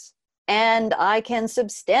claims, and I can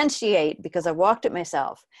substantiate because I walked it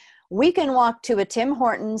myself, we can walk to a Tim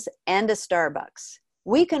Hortons and a Starbucks.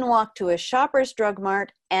 We can walk to a Shoppers Drug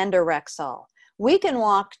Mart and a Rexall. We can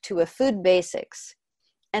walk to a Food Basics.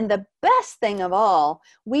 And the best thing of all,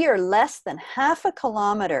 we are less than half a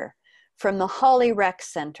kilometer from the Holly Rec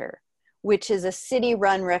Center, which is a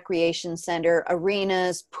city-run recreation center,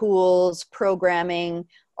 arenas, pools, programming,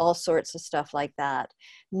 all sorts of stuff like that.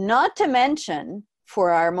 Not to mention,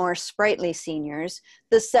 for our more sprightly seniors,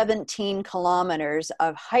 the 17 kilometers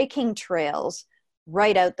of hiking trails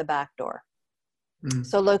right out the back door.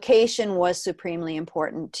 So location was supremely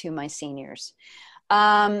important to my seniors.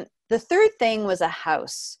 The third thing was a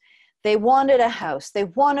house. They wanted a house. They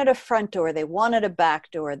wanted a front door. They wanted a back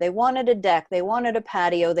door. They wanted a deck. They wanted a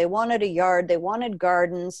patio. They wanted a yard. They wanted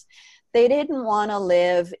gardens. They didn't want to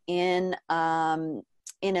live in an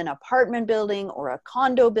apartment building or a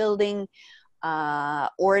condo building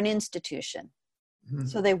or an institution.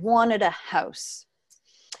 So they wanted a house.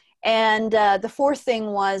 And the fourth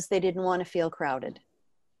thing was they didn't want to feel crowded,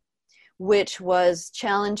 which was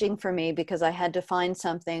challenging for me because I had to find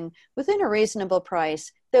something within a reasonable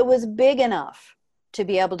price that was big enough to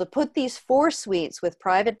be able to put these 4 suites with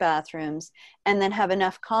private bathrooms and then have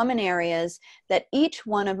enough common areas that each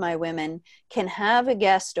one of my women can have a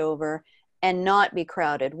guest over and not be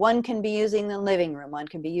crowded. One can be using the living room, one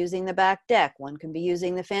can be using the back deck, one can be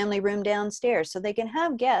using the family room downstairs, so they can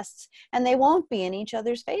have guests and they won't be in each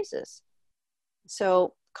other's faces.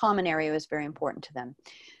 So common area was very important to them.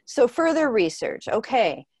 So further research,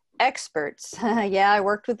 okay, experts. Yeah, I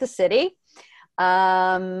worked with the city.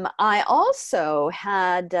 I also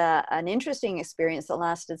had an interesting experience that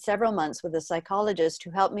lasted several months with a psychologist who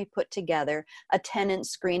helped me put together a tenant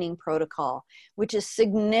screening protocol, which is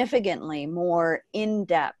significantly more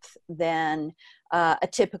in-depth than a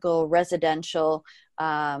typical residential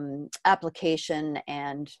application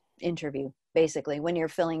and interview, basically, when you're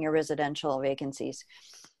filling your residential vacancies.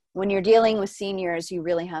 When you're dealing with seniors, you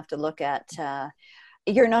really have to look at,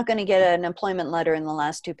 you're not going to get an employment letter in the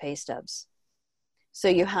last 2 pay stubs. So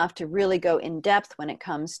you have to really go in depth when it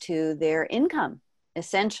comes to their income,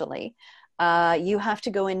 essentially. You have to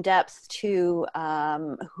go in depth to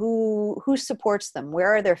who supports them,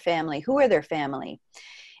 where are their family, who are their family.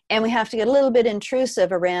 And we have to get a little bit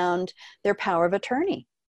intrusive around their power of attorney.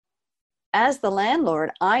 As the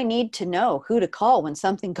landlord, I need to know who to call when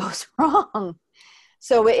something goes wrong.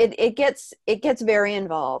 So it gets very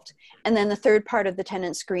involved. And then the third part of the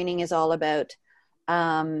tenant screening is all about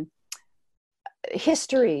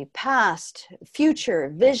history, past,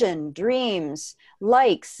 future, vision, dreams,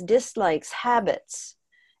 likes, dislikes, habits.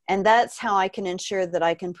 And that's how I can ensure that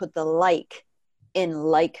I can put the like in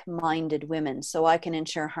like-minded women, so I can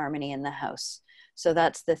ensure harmony in the house. So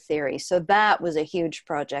that's the theory. So that was a huge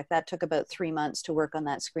project. That took about 3 months to work on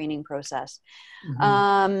that screening process.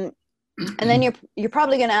 And then you're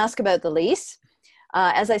probably going to ask about the lease.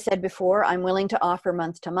 As I said before, I'm willing to offer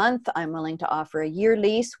month to month. I'm willing to offer a year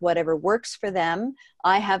lease, whatever works for them.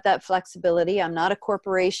 I have that flexibility. I'm not a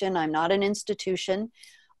corporation. I'm not an institution.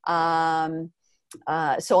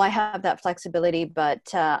 So I have that flexibility,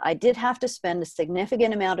 but I did have to spend a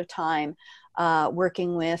significant amount of time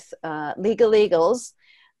working with legals,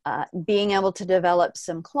 being able to develop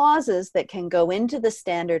some clauses that can go into the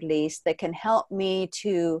standard lease that can help me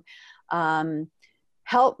to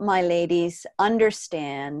help my ladies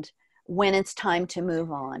understand when it's time to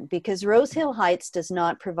move on, because Rose Hill Heights does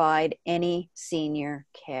not provide any senior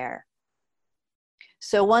care.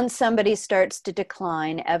 So once somebody starts to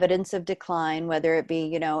decline, evidence of decline, whether it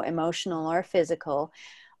be, emotional or physical,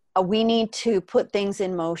 we need to put things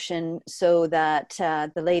in motion so that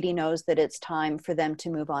the lady knows that it's time for them to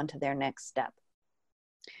move on to their next step.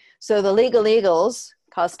 So the legal eagles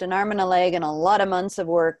cost an arm and a leg and a lot of months of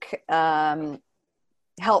work,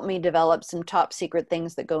 help me develop some top secret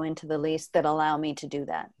things that go into the lease that allow me to do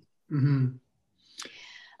that. Mm-hmm.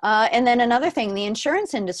 And then another thing, the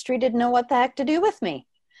insurance industry didn't know what the heck to do with me.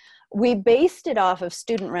 We based it off of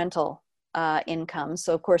student rental income.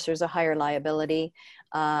 So of course there's a higher liability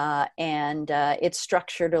and it's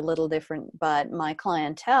structured a little different, but my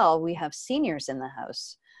clientele, we have seniors in the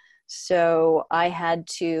house. So I had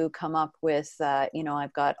to come up with,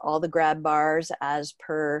 I've got all the grab bars as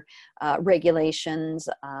per regulations.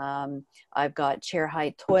 I've got chair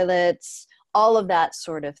height toilets, all of that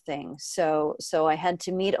sort of thing. So I had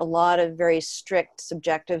to meet a lot of very strict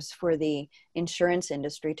subjectives for the insurance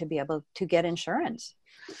industry to be able to get insurance.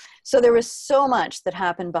 So there was so much that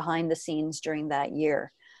happened behind the scenes during that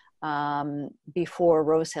year before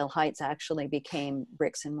Rose Hill Heights actually became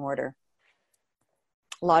bricks and mortar.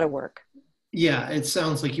 A lot of work. Yeah, it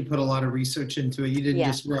sounds like you put a lot of research into it. You didn't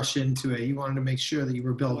just rush into it. You wanted to make sure that you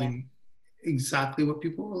were building exactly what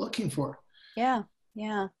people were looking for. Yeah.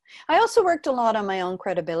 I also worked a lot on my own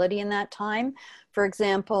credibility in that time. For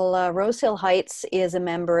example, Rose Hill Heights is a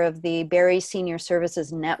member of the Barrie Senior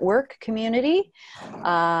Services Network community.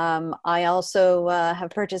 I also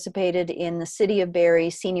have participated in the City of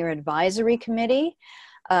Barrie Senior Advisory Committee.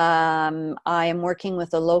 I am working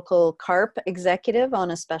with a local CARP executive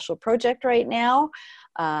on a special project right now.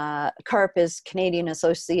 CARP is Canadian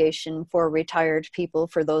Association for Retired People,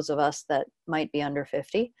 for those of us that might be under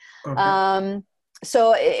 50. Okay.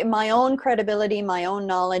 So my own credibility, my own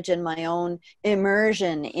knowledge, and my own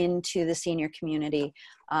immersion into the senior community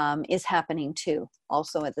is happening too,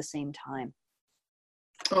 also at the same time.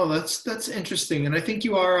 Oh, that's interesting. And I think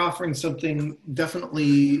you are offering something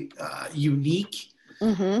definitely unique.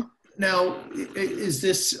 Mm-hmm. Now,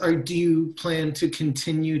 do you plan to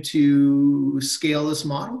continue to scale this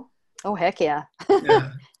model? Oh, heck yeah.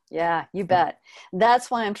 Yeah, you bet.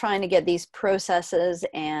 That's why I'm trying to get these processes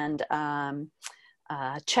and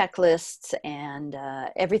checklists and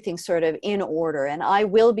everything sort of in order. And I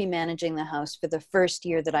will be managing the house for the first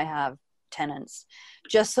year that I have tenants,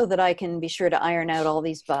 just so that I can be sure to iron out all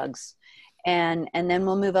these bugs. And then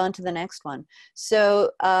we'll move on to the next one. So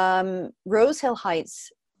Rose Hill Heights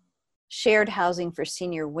shared housing for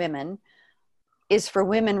senior women is for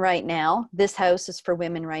women right now. This house is for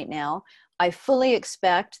women right now. I fully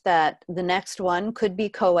expect that the next one could be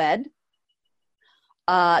co-ed.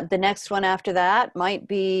 The next one after that might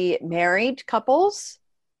be married couples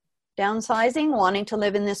downsizing, wanting to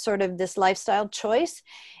live in this lifestyle choice.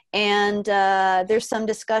 And there's some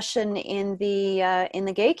discussion in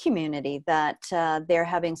the gay community that they're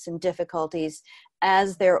having some difficulties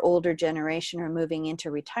as their older generation are moving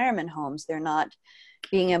into retirement homes. They're not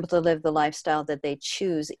being able to live the lifestyle that they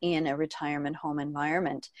choose in a retirement home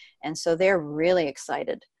environment. And so they're really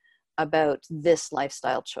excited about this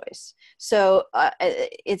lifestyle choice. So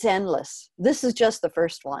it's endless. This is just the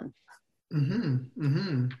first one. Mm-hmm.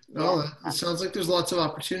 Mm-hmm. Oh, it sounds like there's lots of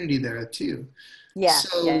opportunity there too. Yeah.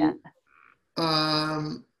 So,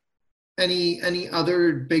 any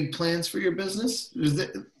other big plans for your business?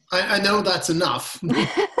 I know that's enough.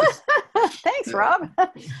 Thanks, Rob.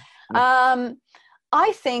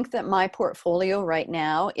 I think that my portfolio right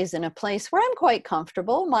now is in a place where I'm quite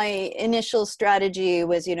comfortable. My initial strategy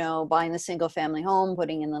was, buying the single family home,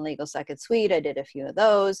 putting in the legal second suite. I did a few of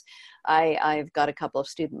those. I've got a couple of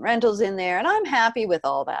student rentals in there, and I'm happy with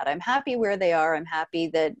all that. I'm happy where they are. I'm happy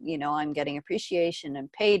that, I'm getting appreciation and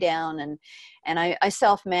pay down, and I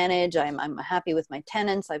self-manage. I'm happy with my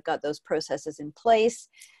tenants. I've got those processes in place.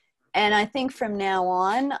 And I think from now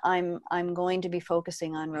on, I'm going to be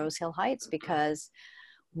focusing on Rose Hill Heights, because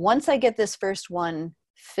once I get this first one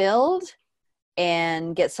filled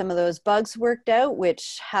and get some of those bugs worked out,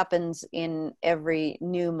 which happens in every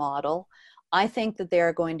new model, I think that there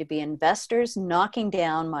are going to be investors knocking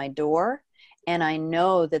down my door. And I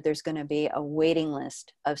know that there's going to be a waiting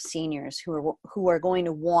list of seniors who are going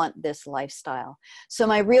to want this lifestyle. So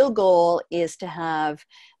my real goal is to have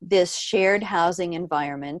this shared housing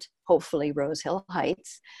environment, hopefully Rose Hill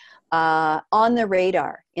Heights, on the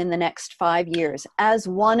radar in the next 5 years as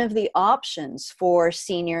one of the options for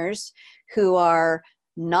seniors who are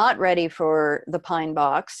not ready for the pine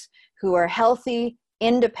box, who are healthy,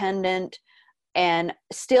 independent, and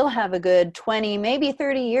still have a good 20, maybe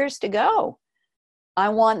 30 years to go. I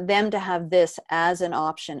want them to have this as an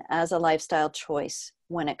option, as a lifestyle choice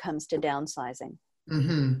when it comes to downsizing.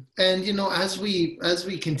 Mm-hmm. And, as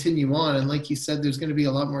we continue on, and like you said, there's going to be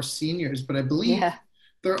a lot more seniors, but I believe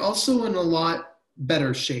they're also in a lot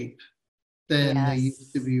better shape than they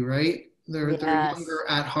used to be, right? They're Yes. younger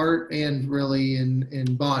at heart and really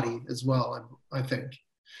in body as well, I think.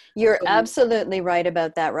 You're So, absolutely right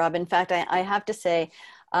about that, Rob. In fact, I have to say,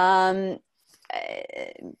 um,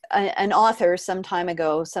 an author some time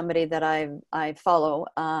ago, somebody that I follow,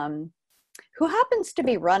 who happens to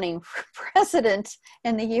be running for president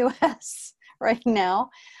in the US right now,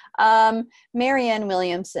 Marianne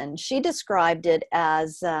Williamson, she described it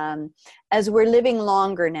as we're living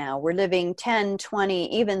longer now. We're living 10,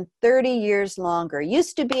 20, even 30 years longer.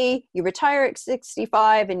 Used to be you retire at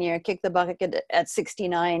 65 and you kick the bucket at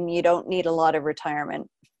 69. You don't need a lot of retirement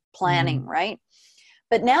planning, right?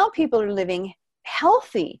 But now people are living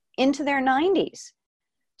healthy into their 90s.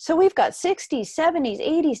 So we've got 60s, 70s,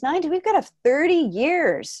 80s, 90s. We've got 30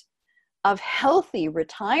 years of healthy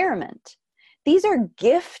retirement. These are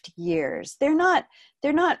gift years. They're not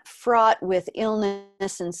fraught with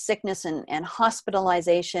illness and sickness and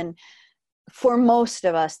hospitalization. For most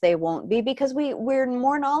of us, they won't be, because we're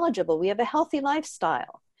more knowledgeable. We have a healthy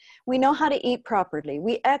lifestyle. We know how to eat properly.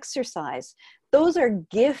 We exercise. Those are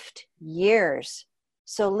gift years.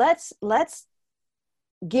 So let's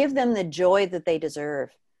give them the joy that they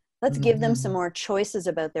deserve. Let's give them some more choices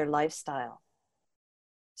about their lifestyle.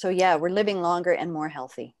 So yeah, we're living longer and more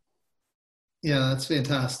healthy. Yeah, that's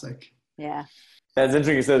fantastic. Yeah. It's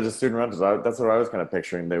interesting you said it's student rentals. That's what I was kind of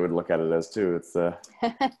picturing they would look at it as too. It's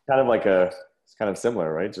kind of like it's kind of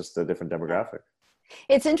similar, right? Just a different demographic.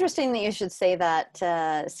 It's interesting that you should say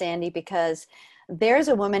that, Sandy, because there's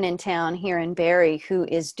a woman in town here in Barrie who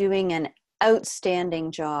is doing an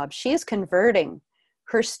outstanding job. She is converting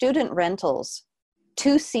her student rentals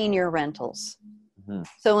to senior rentals.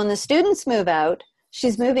 So when the students move out,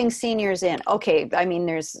 she's moving seniors in. Okay, I mean,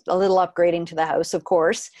 there's a little upgrading to the house, of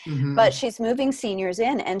course, but she's moving seniors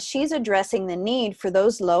in, and she's addressing the need for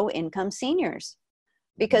those low-income seniors,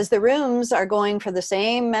 because the rooms are going for the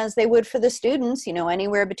same as they would for the students,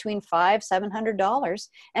 anywhere between $500-$700,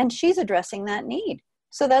 and she's addressing that need.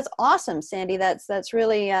 So that's awesome, Sandy. That's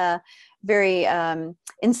really very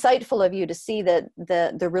insightful of you to see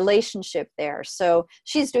the relationship there. So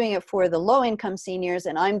she's doing it for the low-income seniors,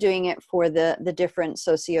 and I'm doing it for the different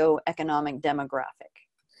socioeconomic demographic.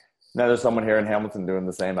 Now there's someone here in Hamilton doing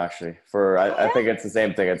the same, actually. I think it's the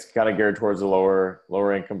same thing. It's kind of geared towards the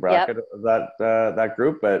lower income bracket of that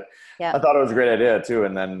group, but I thought it was a great idea too.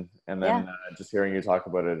 And then just hearing you talk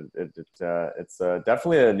about it, it's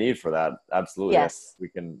definitely a need for that. Absolutely. Yes. We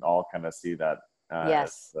can all kind of see that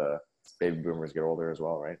yes. as baby boomers get older as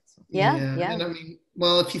well, right? So. Yeah. And I mean,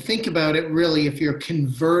 well, if you think about it, really, if you're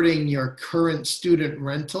converting your current student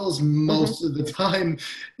rentals, most of the time,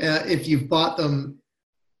 if you've bought them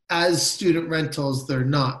as student rentals, they're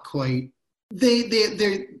not quite,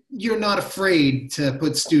 you're not afraid to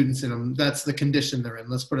put students in them. That's the condition they're in.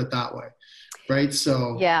 Let's put it that way. Right.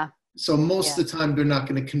 So, so most of the time they're not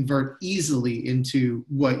going to convert easily into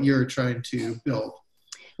what you're trying to build.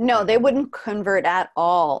 No, they wouldn't convert at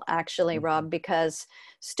all, actually, Rob, because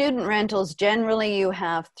student rentals, generally you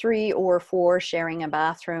have 3 or 4 sharing a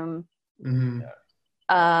bathroom.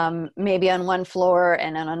 Maybe on one floor,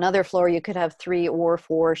 and on another floor you could have 3 or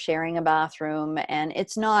 4 sharing a bathroom, and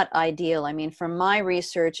it's not ideal. I mean, from my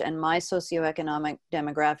research and my socioeconomic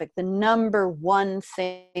demographic, the number one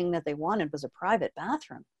thing that they wanted was a private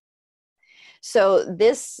bathroom. So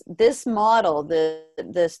this model,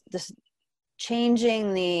 this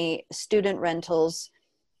changing the student rentals,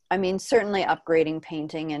 I mean, certainly upgrading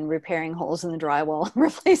painting and repairing holes in the drywall,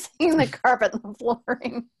 replacing the carpet and the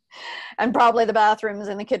flooring, and probably the bathrooms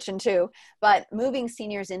in the kitchen too. But moving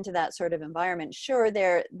seniors into that sort of environment, sure,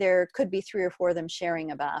 there could be 3 or 4 of them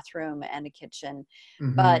sharing a bathroom and a kitchen,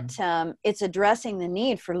 but it's addressing the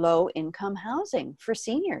need for low income housing for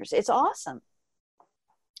seniors. It's awesome.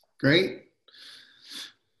 Great.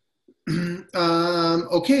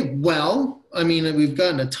 Okay, well, I mean, we've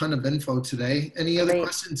gotten a ton of info today. Any other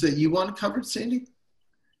questions that you want to cover, Sandy?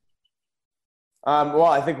 Well,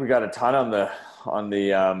 I think we got a ton on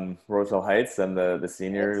the Rosehill Heights and the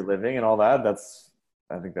senior living and all that.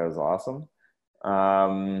 I think that was awesome.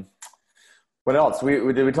 What else?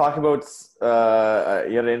 Did we talk about?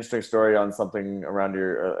 You had an interesting story on something around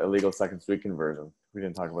your illegal second suite conversion. We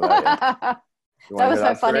didn't talk about that yet. That was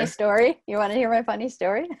my funny story. You want to hear my funny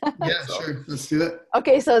story? Yeah, sure. Let's do it.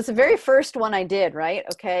 Okay, so it's the very first one I did, right?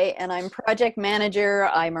 Okay, and I'm project manager.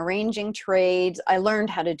 I'm arranging trades. I learned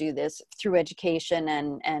how to do this through education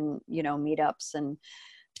and meetups, and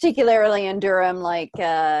particularly in Durham, like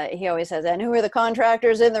he always says, and who are the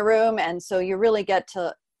contractors in the room? And so you really get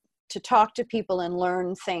to talk to people and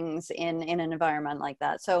learn things in an environment like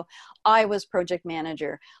that. So I was project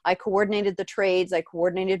manager. I coordinated the trades. I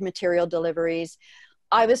coordinated material deliveries.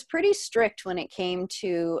 I was pretty strict when it came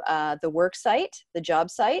to the work site, the job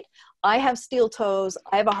site. I have steel toes.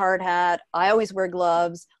 I have a hard hat. I always wear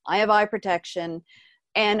gloves. I have eye protection.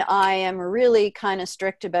 And I am really kind of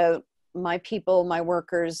strict about my people, my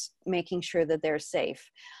workers, making sure that they're safe.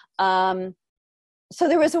 So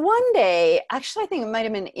there was one day, actually, I think it might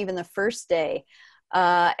have been even the first day,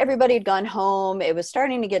 everybody had gone home. It was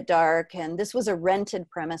starting to get dark, and this was a rented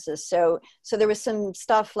premises. So there was some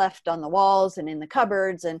stuff left on the walls and in the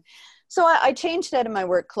cupboards. And so I changed out of my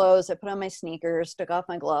work clothes. I put on my sneakers, took off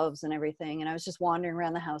my gloves and everything. And I was just wandering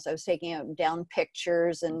around the house. I was taking out down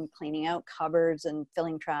pictures and cleaning out cupboards and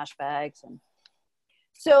filling trash bags. And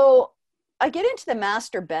so I get into the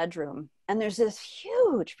master bedroom, and there's this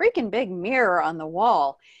huge freaking big mirror on the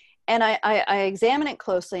wall. And I examine it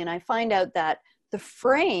closely, and I find out that the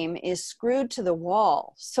frame is screwed to the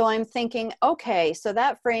wall. So I'm thinking, okay, so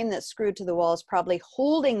that frame that's screwed to the wall is probably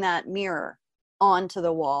holding that mirror onto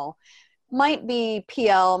the wall. Might be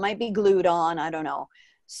PL, might be glued on, I don't know.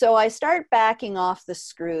 So I start backing off the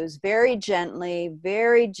screws very gently,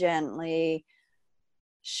 very gently.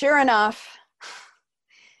 Sure enough,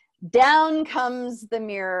 down comes the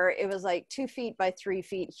mirror. It was like 2 feet by 3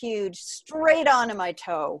 feet, huge, straight onto my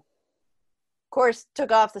toe. Of course,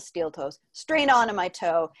 took off the steel toes, straight onto my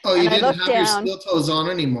toe. Oh, you and didn't I looked have down. your steel toes on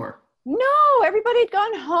anymore. No, everybody had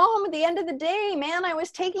gone home at the end of the day, man. I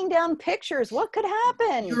was taking down pictures. What could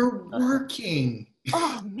happen? You're working.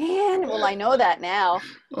 Oh, man. Well, I know that now.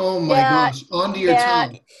 Oh my gosh, onto your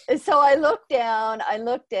tongue. So I looked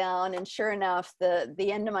down, and sure enough, the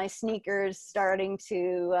end of my sneakers starting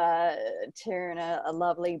to turn a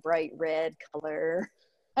lovely bright red color.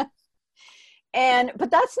 But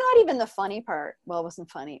that's not even the funny part. Well, it wasn't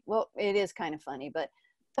funny. Well, it is kind of funny, but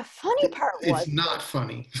the funny part was... It's not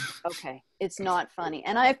funny. Okay. It's not funny.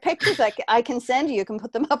 And I have pictures I can send you. You can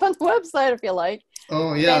put them up on the website if you like.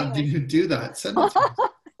 Oh, yeah. Anyway. Do that. Send them to me.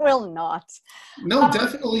 Will not. No,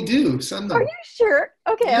 definitely do. Send them. Are you sure?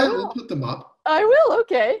 Okay. Yeah, we'll put them up. I will.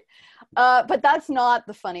 Okay. But that's not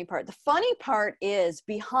the funny part. The funny part is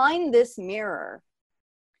behind this mirror,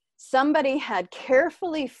 somebody had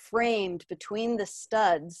carefully framed between the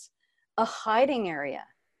studs a hiding area.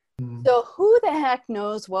 So who the heck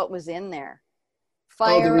knows what was in there?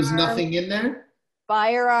 There was nothing in there?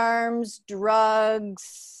 Firearms,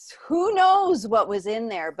 drugs, who knows what was in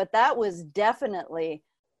there, but that was definitely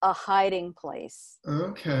a hiding place.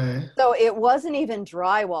 Okay. So it wasn't even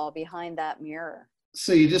drywall behind that mirror.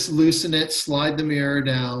 So you just loosen it, slide the mirror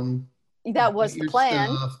down. That was the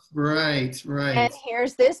plan. Stuff. Right. And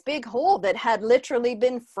here's this big hole that had literally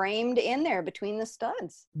been framed in there between the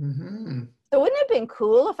studs. Mm-hmm. So wouldn't it have been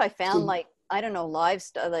cool if I found live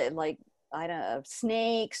stuff,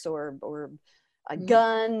 snakes or a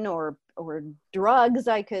gun or drugs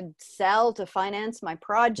I could sell to finance my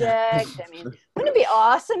project? I mean, wouldn't it be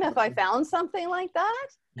awesome if I found something like that?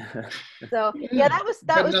 So yeah, that was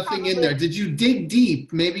nothing probably in there. Did you dig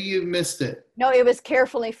deep? Maybe you missed it. No, it was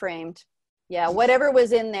carefully framed. Yeah, whatever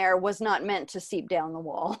was in there was not meant to seep down the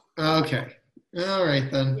wall. Okay. All right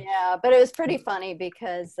then. Yeah, but it was pretty funny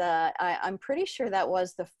because I'm pretty sure that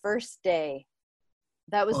was the first day.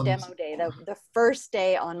 That was demo day, the first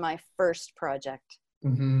day on my first project.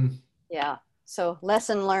 Mm-hmm. Yeah, so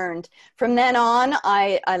lesson learned. From then on,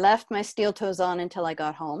 I left my steel toes on until I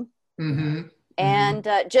got home. Mm-hmm. And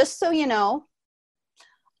just so you know,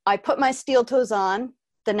 I put my steel toes on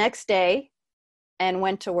the next day and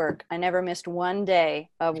went to work. I never missed one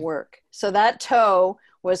day of work. So that toe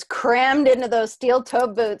was crammed into those steel toe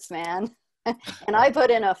boots, man. And I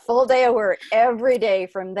put in a full day of work every day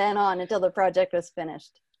from then on until the project was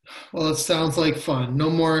finished. Well, it sounds like fun.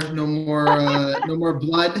 No more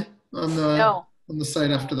blood on the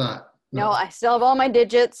site after that. No, I still have all my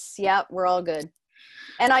digits. Yeah, we're all good.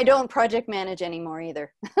 And I don't project manage anymore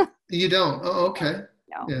either. You don't? Oh, okay.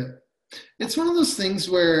 No. Yeah. It's one of those things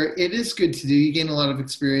where it is good to do. You gain a lot of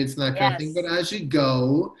experience and that kind of thing. But as you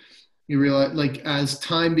go, you realize, as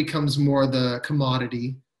time becomes more the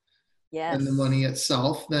commodity and the money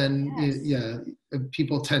itself, then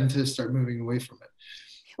people tend to start moving away from it.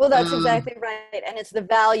 Well, that's exactly right. And it's the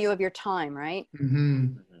value of your time, right? Mm-hmm.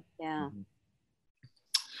 Yeah.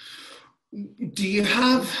 Do you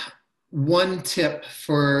have one tip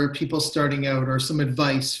for people starting out or some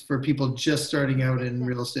advice for people just starting out in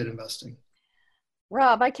real estate investing?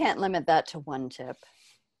 Rob, I can't limit that to one tip.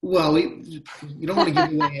 Well, you don't want to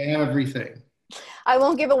give away everything. I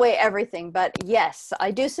won't give away everything, but yes,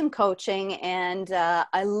 I do some coaching, and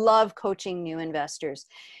I love coaching new investors.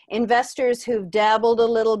 Investors who've dabbled a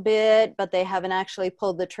little bit, but they haven't actually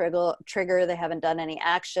pulled the trigger. They haven't done any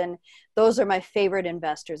action. Those are my favorite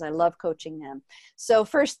investors. I love coaching them. So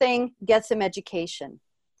first thing, get some education.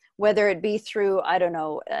 Whether it be through, I don't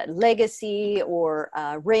know, Legacy or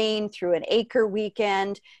Rain, through an Acre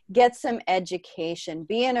weekend, get some education.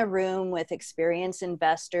 Be in a room with experienced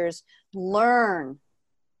investors. Learn.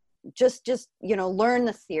 Just learn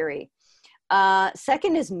the theory.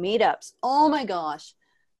 Second is meetups. Oh my gosh.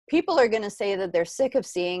 People are going to say that they're sick of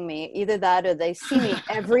seeing me. Either that or they see me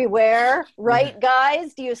everywhere. Right,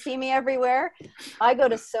 guys? Do you see me everywhere? I go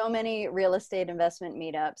to so many real estate investment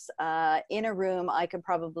meetups. In a room, I could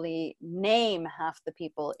probably name half the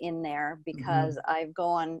people in there because I've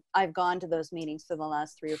gone to those meetings for the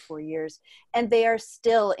last 3 or 4 years, and they are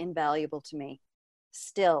still invaluable to me.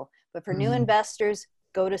 Still. But for new investors,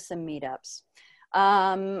 go to some meetups.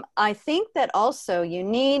 I think that also you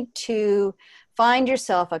need to find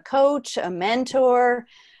yourself a coach, a mentor,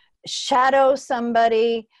 shadow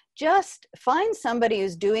somebody. Just find somebody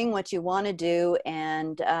who's doing what you want to do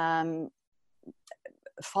and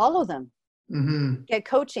follow them. Get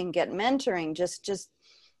coaching, get mentoring, just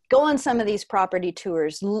go on some of these property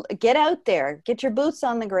tours. Get out there, get your boots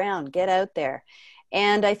on the ground, get out there.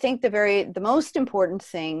 And I think the most important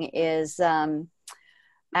thing is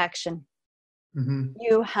action.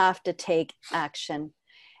 You have to take action.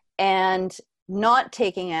 And not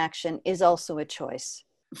taking action is also a choice.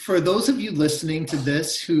 For those of you listening to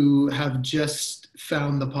this who have just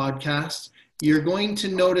found the podcast, you're going to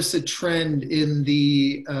notice a trend in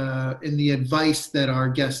the advice that our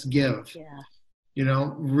guests give. Yeah.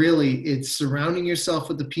 Really, it's surrounding yourself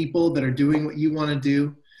with the people that are doing what you want to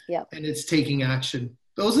do. Yep. And it's taking action.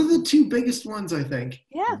 Those are the two biggest ones, I think.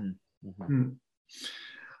 Yeah.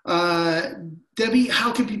 Debbie,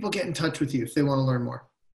 how can people get in touch with you if they want to learn more?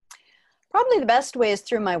 Probably the best way is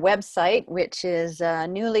through my website, which is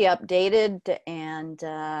newly updated. And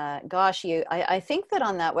I think that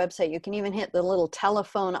on that website, you can even hit the little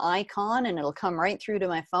telephone icon and it'll come right through to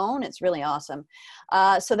my phone. It's really awesome.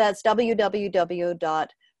 So that's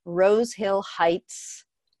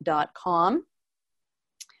www.rosehillheights.com.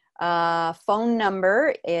 Phone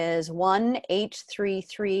number is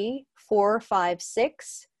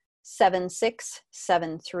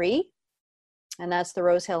 1-833-456-7673. And that's the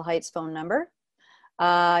Rose Hill Heights phone number.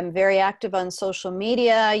 I'm very active on social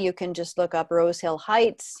media. You can just look up Rose Hill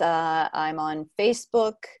Heights. I'm on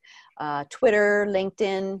Facebook, Twitter,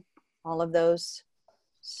 LinkedIn, all of those.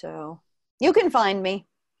 So you can find me.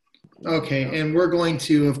 Okay, and we're going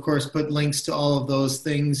to, of course, put links to all of those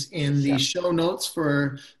things in the show notes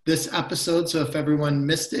for this episode. So if everyone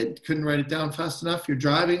missed it, couldn't write it down fast enough, you're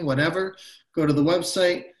driving, whatever, go to the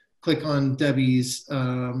website, click on Debbie's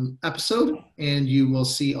episode, and you will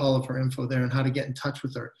see all of her info there and how to get in touch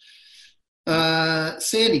with her.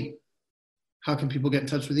 Sandy, how can people get in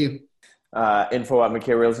touch with you?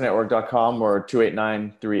 info@McKayRealtyNetwork.com or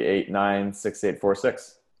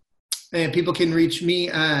 289-389-6846. And people can reach me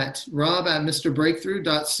at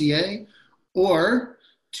rob@mrbreakthrough.ca or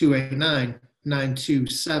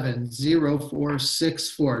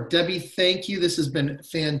 289-927-0464. Debbie, thank you. This has been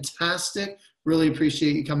fantastic. Really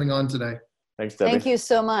appreciate you coming on today. Thanks, Debbie. Thank you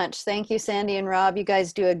so much. Thank you, Sandy and Rob. You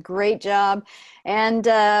guys do a great job. And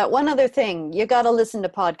one other thing, you got to listen to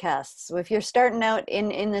podcasts. If you're starting out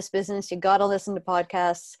in this business, you got to listen to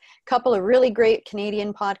podcasts. A couple of really great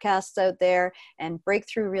Canadian podcasts out there, and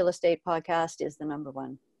Breakthrough Real Estate Podcast is the number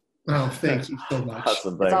one. Oh, thank you so much.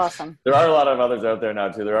 Awesome. It's awesome. There are a lot of others out there now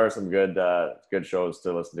too. There are some good shows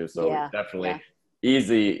to listen to. So definitely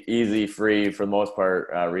easy, free for the most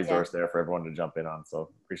part resource there for everyone to jump in on.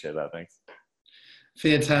 So appreciate that. Thanks.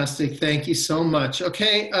 Fantastic. Thank you so much.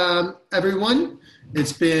 Okay, everyone,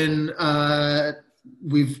 it's been,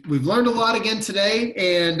 we've learned a lot again today,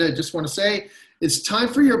 and I just want to say it's time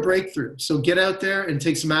for your breakthrough. So get out there and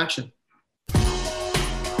take some action.